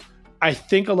wrong, I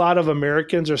think a lot of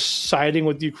Americans are siding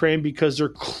with Ukraine because they're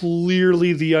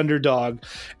clearly the underdog.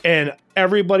 And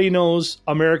everybody knows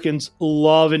Americans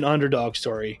love an underdog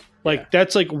story. Like,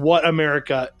 that's like what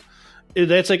America,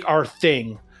 that's like our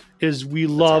thing, is we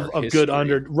love a good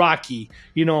Rocky.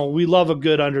 You know, we love a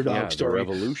good underdog story.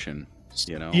 The revolution,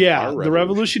 you know. Yeah, the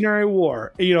Revolutionary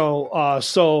War. You know,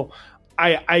 so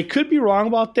I could be wrong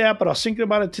about that, but I was thinking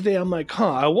about it today. I'm like,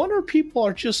 I wonder if people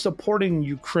are just supporting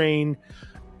Ukraine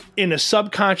in a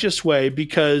subconscious way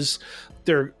because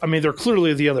they're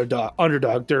clearly the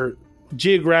underdog. They're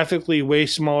geographically way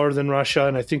smaller than Russia,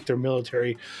 and I think their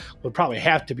military would probably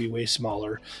have to be way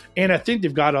smaller. And I think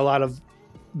they've got a lot of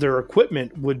their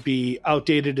equipment would be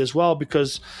outdated as well,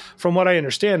 because from what I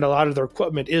understand, a lot of their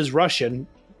equipment is Russian,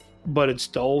 but it's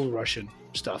the old Russian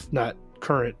stuff, not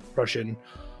current Russian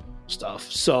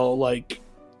stuff. So, like,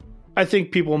 I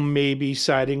think people may be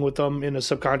siding with them in a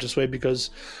subconscious way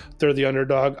because they're the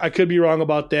underdog. I could be wrong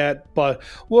about that, but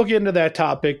we'll get into that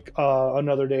topic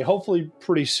another day, hopefully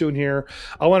pretty soon here.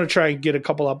 I want to try and get a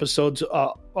couple episodes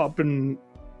up and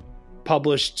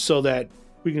published so that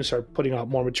we can start putting out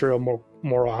more material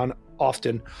more on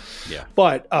often. Yeah.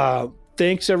 But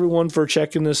thanks everyone for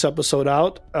checking this episode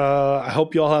out. I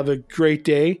hope you all have a great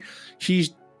day.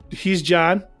 He's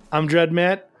John. I'm Dread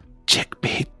Matt.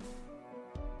 Checkmate.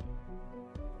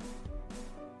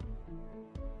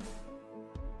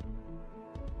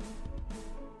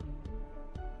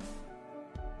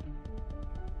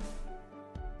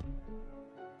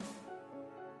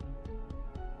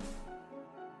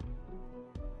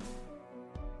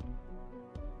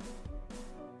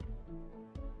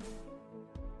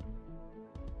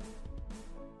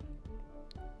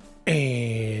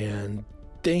 And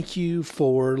thank you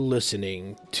for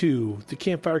listening to the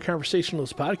Campfire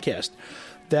Conversationalist podcast.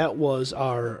 That was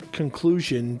our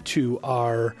conclusion to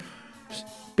our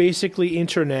basically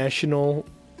international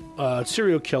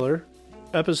serial killer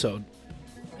episode,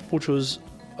 which was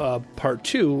part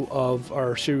 2 of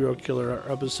our serial killer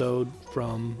episode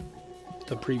from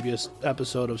the previous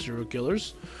episode of serial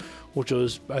killers, which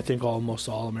was, I think, almost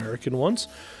all American ones.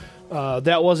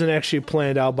 That wasn't actually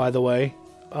planned out, by the way.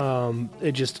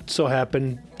 It just so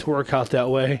happened to work out that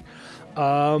way.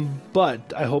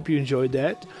 But I hope you enjoyed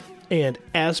that. And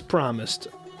as promised,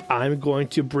 I'm going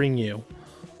to bring you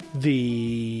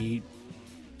the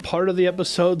part of the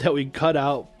episode that we cut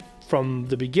out from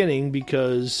the beginning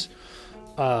because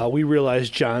we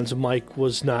realized John's mic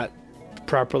was not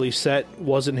properly set.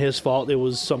 Wasn't his fault. It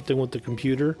was something with the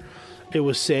computer. It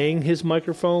was saying his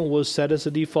microphone was set as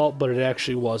a default, but it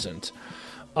actually wasn't.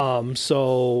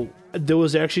 So there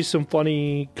was actually some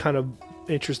funny, kind of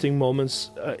interesting moments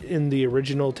in the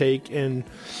original take, and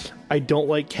I don't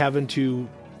like having to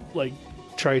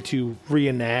try to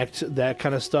reenact that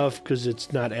kind of stuff because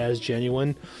it's not as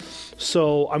genuine.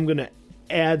 So I'm gonna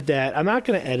add that. I'm not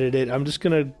gonna edit it. I'm just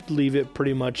gonna leave it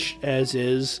pretty much as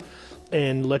is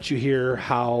and let you hear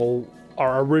how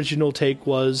our original take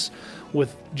was,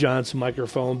 with John's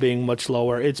microphone being much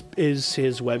lower. It is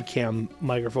his webcam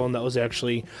microphone that was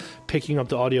actually picking up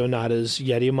the audio, not his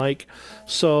Yeti mic.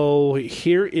 So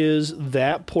here is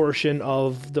that portion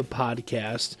of the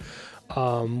podcast.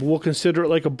 We'll consider it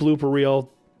like a blooper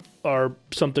reel or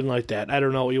something like that. I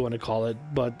don't know what you want to call it,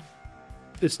 but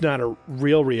it's not a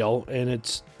real, and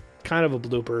it's kind of a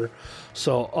blooper.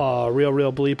 So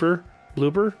real bleeper,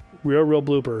 blooper, real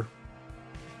blooper,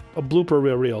 a blooper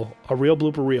reel, a real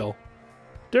blooper reel.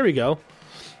 There we go.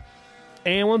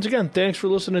 And once again, thanks for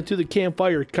listening to the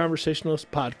Campfire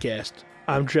Conversationalist podcast.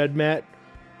 I'm Dread Matt.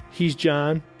 He's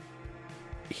John.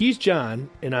 He's John,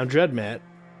 and I'm Dread Matt,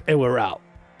 and we're out.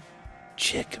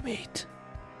 Checkmate.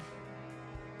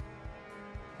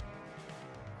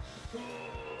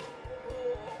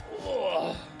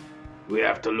 We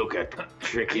have to look at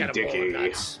Tricky Dicky.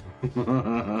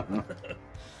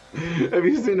 Have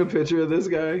you seen a picture of this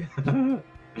guy?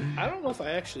 I don't know if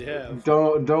I actually have.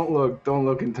 Don't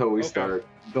look until we start.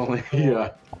 Don't.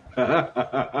 Yeah.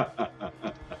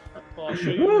 I'll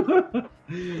show you.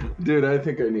 Dude, I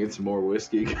think I need some more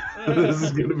whiskey. This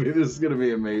is gonna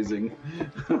be amazing.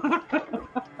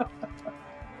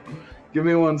 Give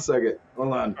me 1 second.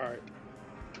 Hold on. All right.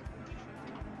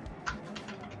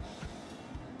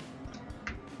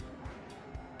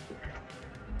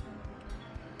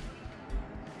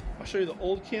 I'll show you the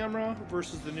old camera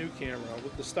versus the new camera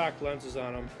with the stock lenses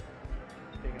on them.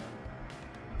 Hang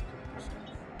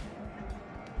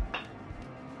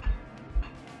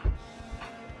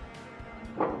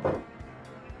on.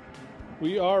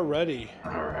 We are ready.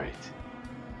 All right.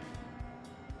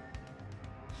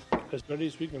 As ready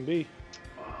as we can be.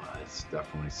 Oh, it's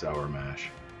definitely sour mash.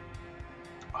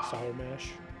 Sour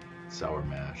mash. Sour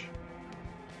Mash.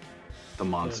 The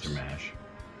Monster Mash.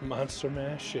 Monster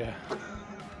Mash, yeah.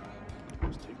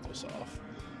 Let's take this off.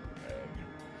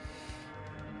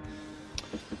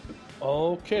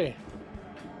 Okay.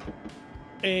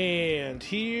 And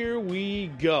here we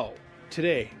go.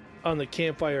 Today on the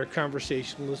Campfire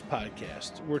Conversationalist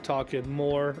podcast, we're talking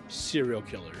more serial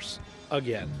killers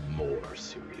again. More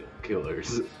serial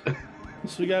killers.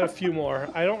 So we got a few more.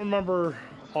 I don't remember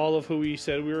all of who we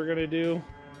said we were going to do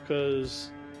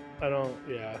because I don't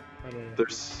know.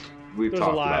 We've There's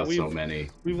talked a lot. about so many.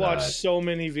 We've watched so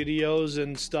many videos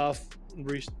and stuff,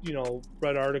 read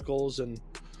articles and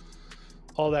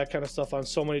all that kind of stuff on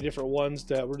so many different ones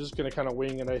that we're just going to kind of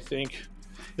wing it, I think.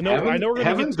 I know we're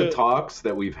going to get the talks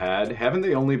that we've had, haven't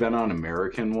they only been on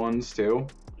American ones too?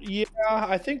 Yeah,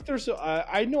 I think there's.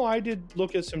 I know I did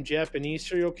look at some Japanese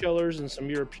serial killers and some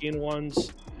European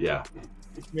ones. Yeah.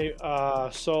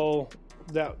 So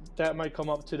that might come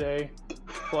up today,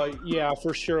 but yeah,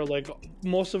 for sure. Like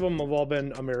most of them have all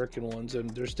been American ones,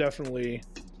 and there's definitely.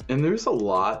 And there's a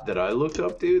lot that I looked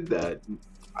up, dude. That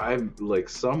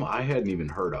some I hadn't even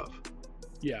heard of.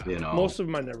 Yeah, most of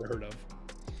them I never heard of.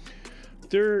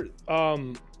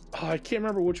 I can't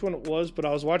remember which one it was, but I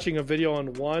was watching a video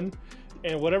on one.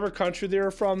 And whatever country they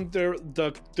were from,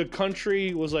 the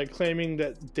country was like claiming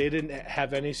that they didn't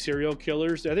have any serial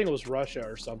killers. I think it was Russia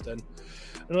or something.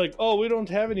 And they're like, oh, we don't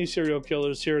have any serial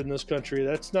killers here in this country.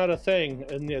 That's not a thing.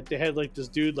 And yet they had like this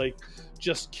dude like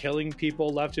just killing people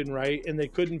left and right, and they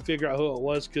couldn't figure out who it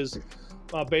was because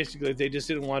basically they just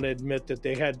didn't want to admit that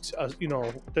they had,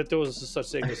 that there was such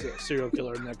thing as a serial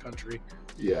killer in that country.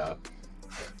 Yeah.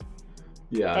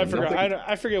 Yeah, I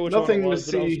forget which one it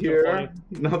was. Nothing to see here.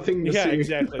 Nothing to see. Yeah,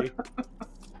 exactly.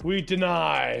 We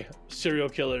deny serial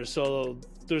killers, so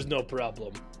there's no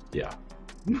problem. Yeah.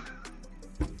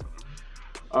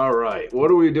 All right. What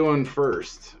are we doing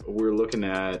first? We're looking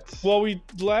at. Well,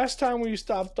 last time we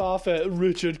stopped off at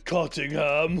Richard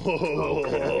Cottingham.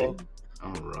 Okay.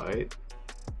 All right.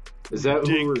 Is that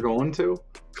who we're going to?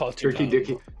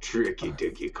 Cottingham. Tricky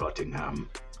Dicky Cottingham.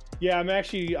 Yeah, I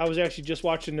was actually just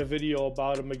watching the video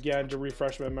about him again to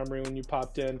refresh my memory when you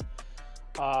popped in.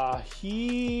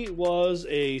 He was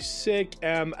a sick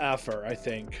MFer, I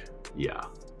think. Yeah.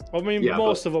 I mean,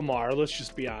 most of them are. Let's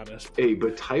just be honest. Hey,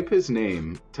 but type his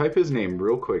name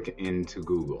real quick into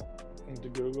Google. Into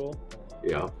Google?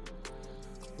 Yeah.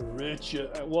 Richard.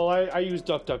 Well, I use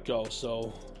DuckDuckGo,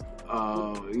 so.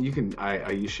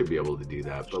 You should be able to do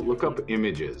that, but look up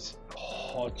images.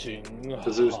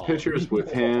 Because there's Because pictures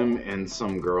with him and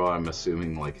some girl, I'm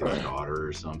assuming like his daughter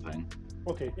or something.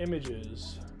 Okay,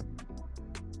 images.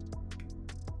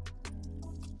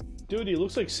 Dude, he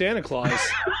looks like Santa Claus.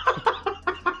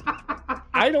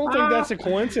 I don't think that's a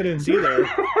coincidence either.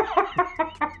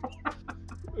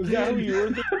 Is that who you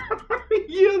were thinking?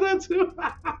 Yeah, that's who.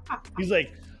 He's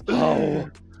like, oh,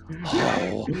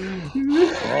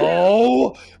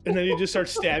 and then he just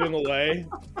starts stabbing away.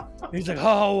 And he's like,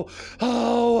 oh,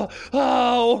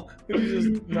 and he's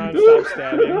just non-stop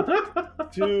stabbing.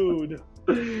 Dude.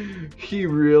 He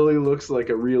really looks like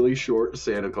a really short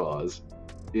Santa Claus.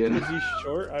 You know? Is he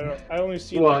short? I only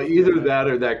see. Well, either that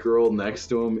or that girl next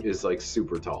to him is like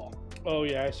super tall. Oh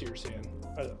yeah, I see what you're saying.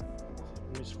 Let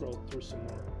me scroll through some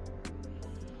more.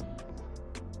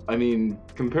 I mean,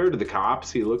 compared to the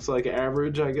cops, he looks like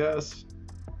average, I guess.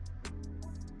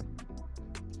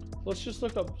 Let's just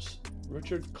look up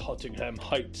Richard Cottingham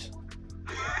height.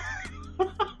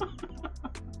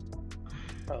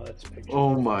 Oh, that's a picture.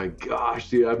 Oh my gosh,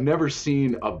 dude! I've never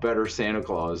seen a better Santa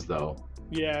Claus, though.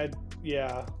 Yeah.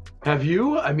 Have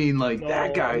you? I mean, like No,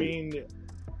 that guy. I mean,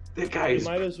 that guy is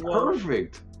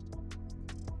perfect.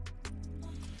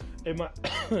 It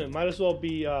might as well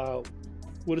be.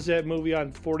 What is that movie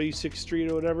on 46th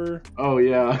Street or whatever? Oh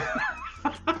yeah,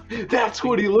 that's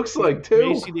what he looks like too.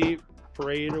 Macy Day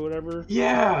Parade or whatever.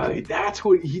 Yeah, that's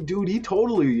what he. Dude, he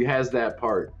totally has that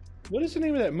part. What is the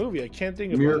name of that movie? I can't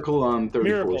think of Miracle on 34th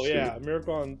Miracle, Street. yeah,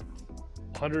 Miracle on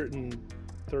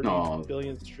 130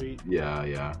 billionth Street.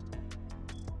 Yeah,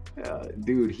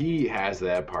 dude, he has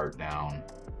that part down.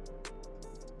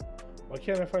 Why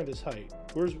can't I find his height?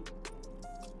 Where's?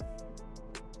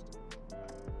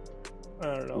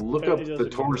 I don't know. Look up the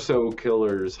Torso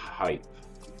Killer's height.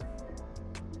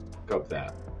 Look up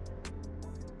that.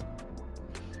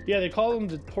 Yeah, they call him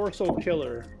the Torso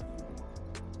Killer.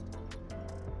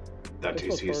 That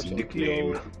is his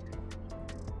nickname.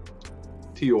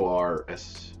 Torso.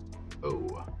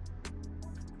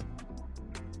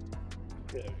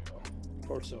 There you go.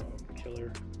 Torso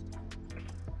Killer.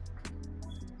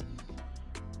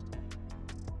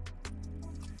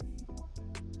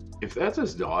 If that's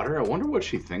his daughter, I wonder what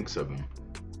she thinks of him.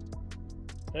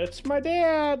 It's my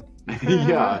dad.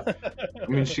 Yeah. I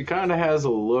mean, she kind of has a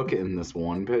look in this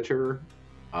one picture.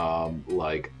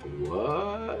 Like,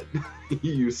 what?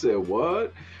 You said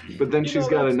what? But then she's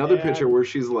got another picture where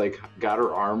she's like got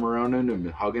her arm around him and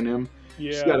hugging him.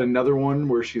 Yeah. She's got another one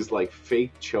where she's like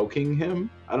fake choking him.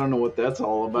 I don't know what that's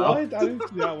all about. What? I didn't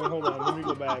see that one. Hold on, let me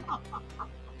go back.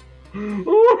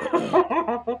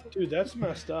 Dude, that's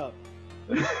messed up.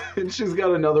 And she's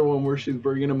got another one where she's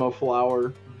bringing him a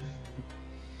flower.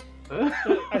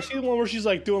 I see the one where she's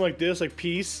like doing like this, like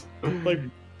peace. Like,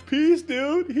 peace,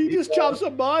 dude. He just chopped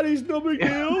some bodies, no big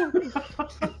deal.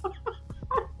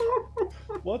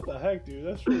 What the heck, dude?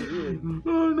 That's really weird.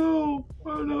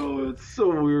 I know. It's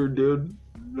so weird, dude.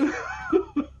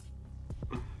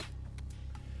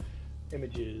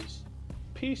 Images.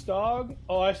 Peace, dog.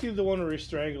 Oh, I see the one where he's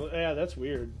strangling. Yeah, that's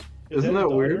weird. Isn't that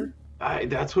weird?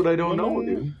 That's what I don't know,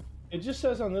 dude. It just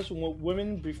says on this one,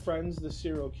 women befriends the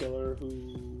serial killer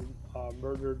who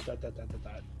murdered ...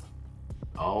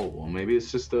 Oh, well, maybe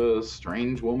it's just a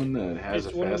strange woman that has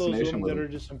a fascination with one of those women that him. are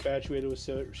just infatuated with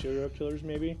serial killers,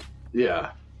 maybe.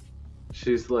 Yeah.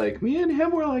 She's like, me and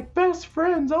him were like best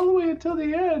friends all the way until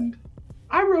the end.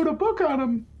 I wrote a book on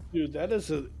him. Dude, that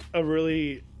is a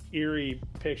really eerie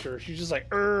picture. She's just like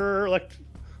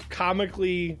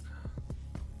comically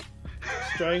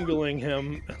strangling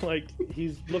him. Like,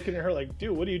 he's looking at her like,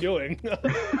 dude, what are you doing?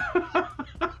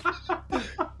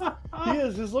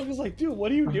 His look is like, dude,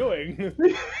 what are you doing?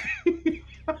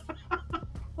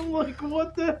 I'm like,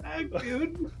 what the heck,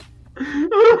 dude?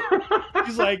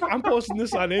 He's like, I'm posting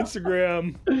this on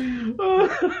Instagram.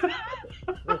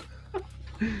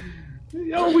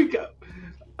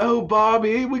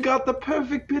 Bobby, we got the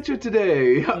perfect picture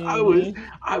today. Mm-hmm.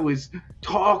 I was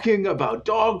talking about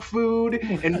dog food,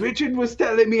 and Richard was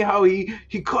telling me how he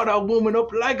cut a woman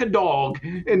up like a dog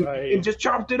and just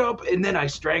chopped it up, and then I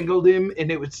strangled him,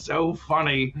 and it was so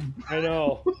funny. I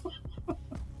know.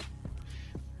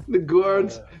 The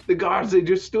guards, they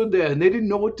just stood there and they didn't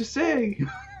know what to say.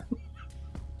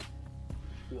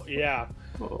 Yeah.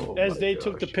 As they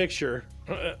took the picture,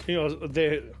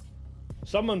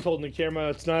 someone told the camera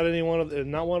it's not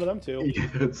not one of them two. Yeah,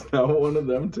 it's not one of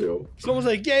them two. Someone's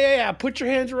like, yeah, put your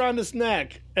hands around his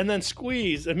neck and then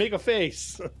squeeze and make a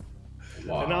face.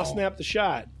 Wow. And I'll snap the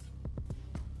shot.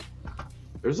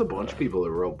 There's a bunch of people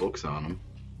that wrote books on him.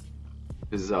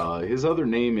 His other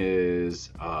name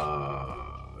is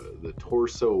the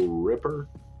Torso Ripper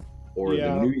or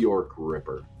the New York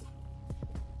Ripper.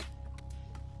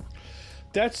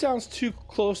 That sounds too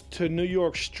close to New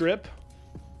York Strip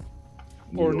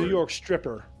or New York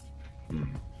Stripper.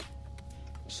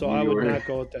 So I would not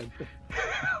go with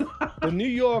that. The New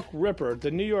York Ripper.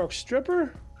 The New York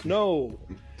Stripper? No.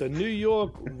 The New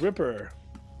York Ripper.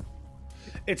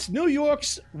 It's New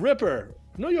York's Ripper.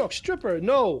 New York Stripper.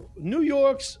 No. New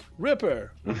York's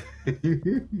Ripper.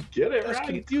 Get it That's right.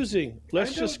 confusing.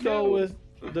 Let's just go with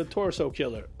the Torso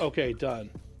Killer. Okay, done.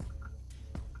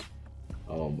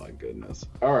 Oh my goodness.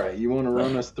 All right, you want to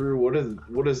run us through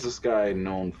what is this guy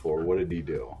known for? What did he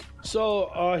do?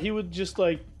 So he would just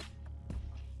like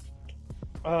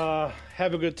have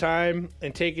a good time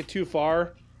and take it too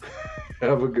far.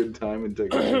 Have a good time and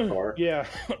take it too far? Yeah.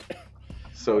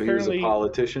 So he was a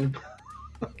politician?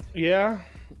 Yeah,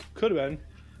 could have been.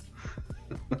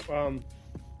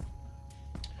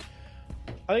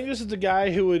 I think this is the guy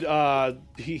who would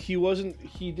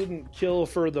he didn't kill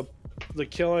for the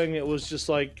killing. It was just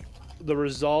like the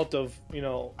result of,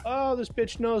 this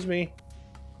bitch knows me.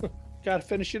 Gotta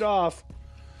finish it off.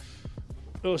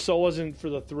 So it wasn't for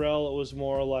the thrill, it was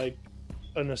more like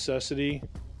a necessity.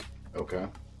 Okay.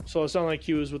 So it's not like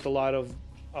he was with a lot of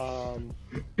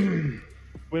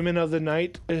women of the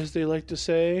night, as they like to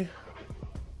say.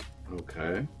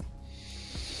 Okay.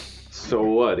 So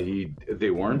what?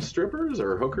 They weren't strippers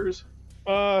or hookers?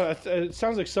 It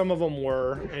sounds like some of them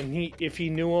were, and if he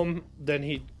knew them, then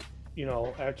he'd,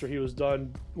 after he was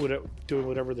done doing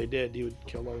whatever they did, he would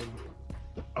kill them.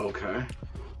 Okay.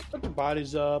 Put their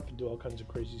bodies up and do all kinds of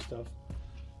crazy stuff.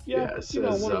 Yeah, it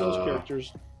says, one of those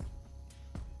characters.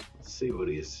 Let's see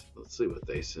what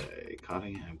they say.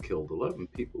 Cottingham killed 11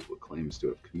 people, but claims to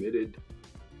have committed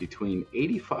between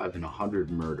 85 and 100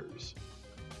 murders.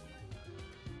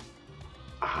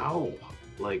 How?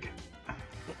 Like,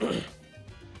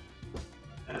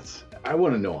 I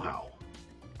want to know how.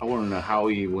 I want to know how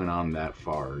he went on that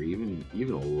far. Even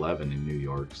 11 in New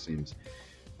York seems.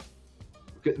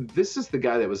 This is the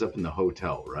guy that was up in the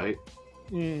hotel, right?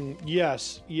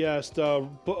 Yes.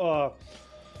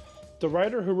 The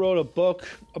writer who wrote a book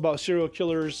about serial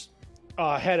killers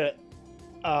had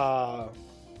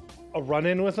a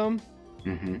run-in with him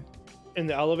in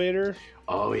the elevator.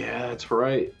 Oh yeah, that's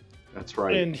right. That's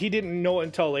right. And he didn't know it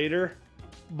until later.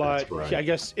 But right. I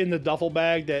guess in the duffel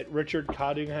bag that Richard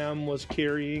Cottingham was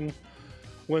carrying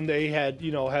when they had,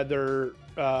 had their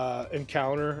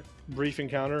brief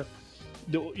encounter,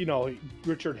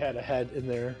 Richard had a head in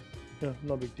there. Yeah,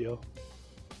 no big deal.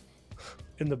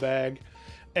 In the bag.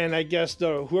 And I guess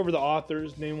whoever the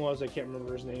author's name was, I can't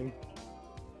remember his name,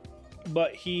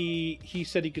 but he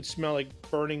said he could smell like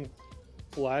burning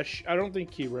flesh. I don't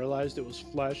think he realized it was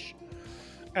flesh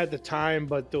at the time,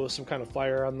 but there was some kind of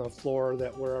fire on the floor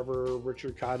that wherever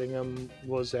Richard Cottingham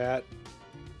was at.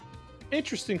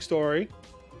 Interesting story.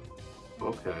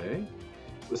 Okay.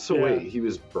 So wait, he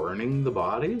was burning the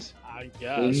bodies? I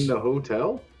guess. In the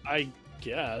hotel? I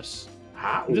guess.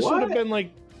 How? This what? would have been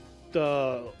like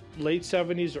the late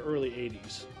 70s or early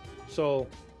 80s. So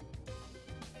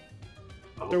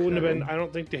there wouldn't have been, I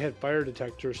don't think they had fire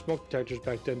detectors, smoke detectors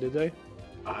back then, did they?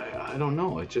 I don't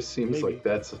know. It just seems like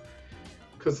that's...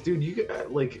 Because, dude, you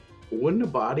like, wouldn't a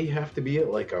body have to be at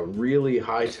like a really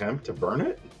high temp to burn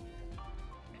it?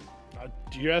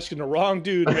 You're asking the wrong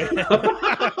dude, man.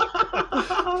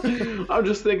 I'm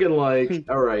just thinking, like,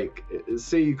 all right,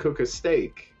 say you cook a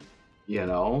steak,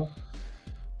 I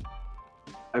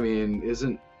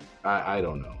mean, I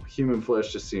don't know. Human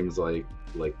flesh just seems like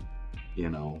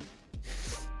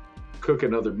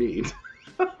cooking other meat.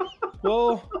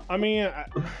 Well, I mean...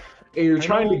 And you're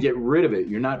trying to get rid of it.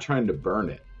 You're not trying to burn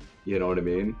it. You know what I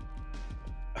mean?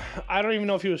 I don't even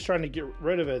know if he was trying to get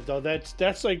rid of it, though.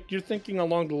 That's like, you're thinking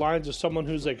along the lines of someone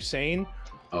who's like sane.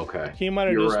 Okay. He might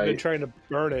have just been trying to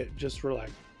burn it just for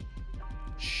like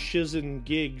shits and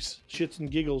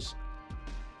giggles.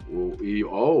 Well,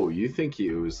 you think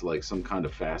it was like some kind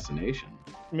of fascination?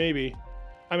 Maybe.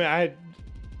 I mean, I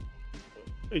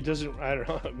don't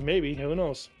know. Maybe. Who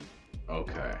knows?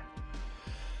 Okay.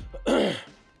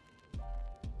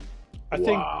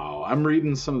 Wow, I'm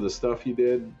reading some of the stuff he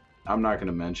did. I'm not going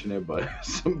to mention it, but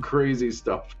some crazy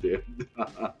stuff, dude.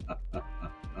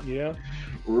 Yeah.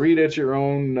 Read at your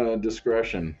own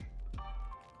discretion.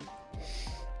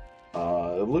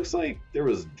 It looks like there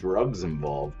was drugs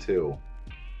involved, too.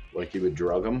 Like he would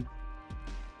drug them.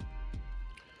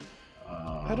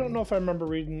 I don't know if I remember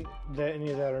reading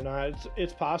any of that or not.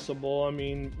 It's possible. I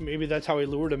mean, maybe that's how he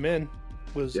lured him in,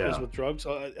 was with drugs.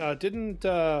 Didn't...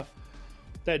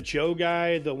 that Joe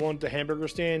guy, the one at the hamburger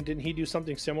stand, didn't he do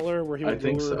something similar where he would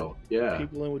lure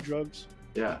people in with drugs?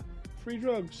 Yeah. Free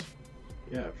drugs.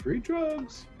 Yeah, free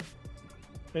drugs.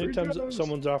 Anytime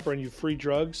someone's offering you free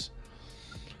drugs,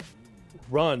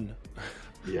 run.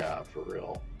 Yeah, for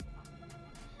real.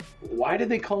 Why did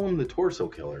they call him the torso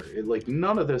killer?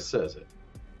 None of this says it.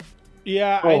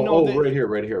 Yeah, I know. Right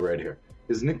here.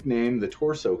 His nickname, the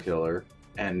Torso Killer,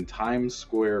 and Times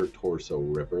Square Torso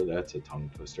Ripper. That's a tongue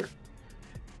twister.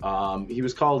 He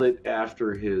was called it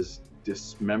after his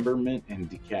dismemberment and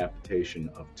decapitation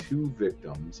of 2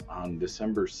 victims on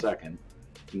December 2nd,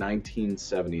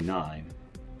 1979,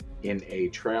 in a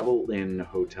Travel Inn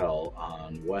hotel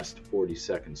on West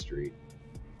 42nd Street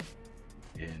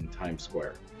in Times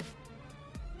Square.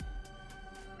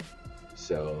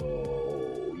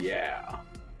 So, yeah.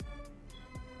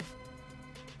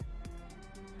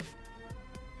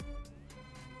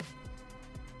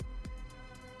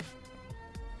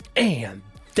 And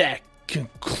that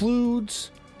concludes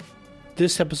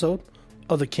this episode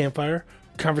of the Campfire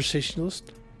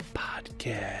Conversationalist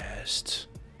Podcast.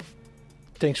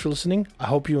 Thanks for listening. I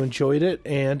hope you enjoyed it,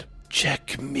 and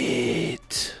checkmate.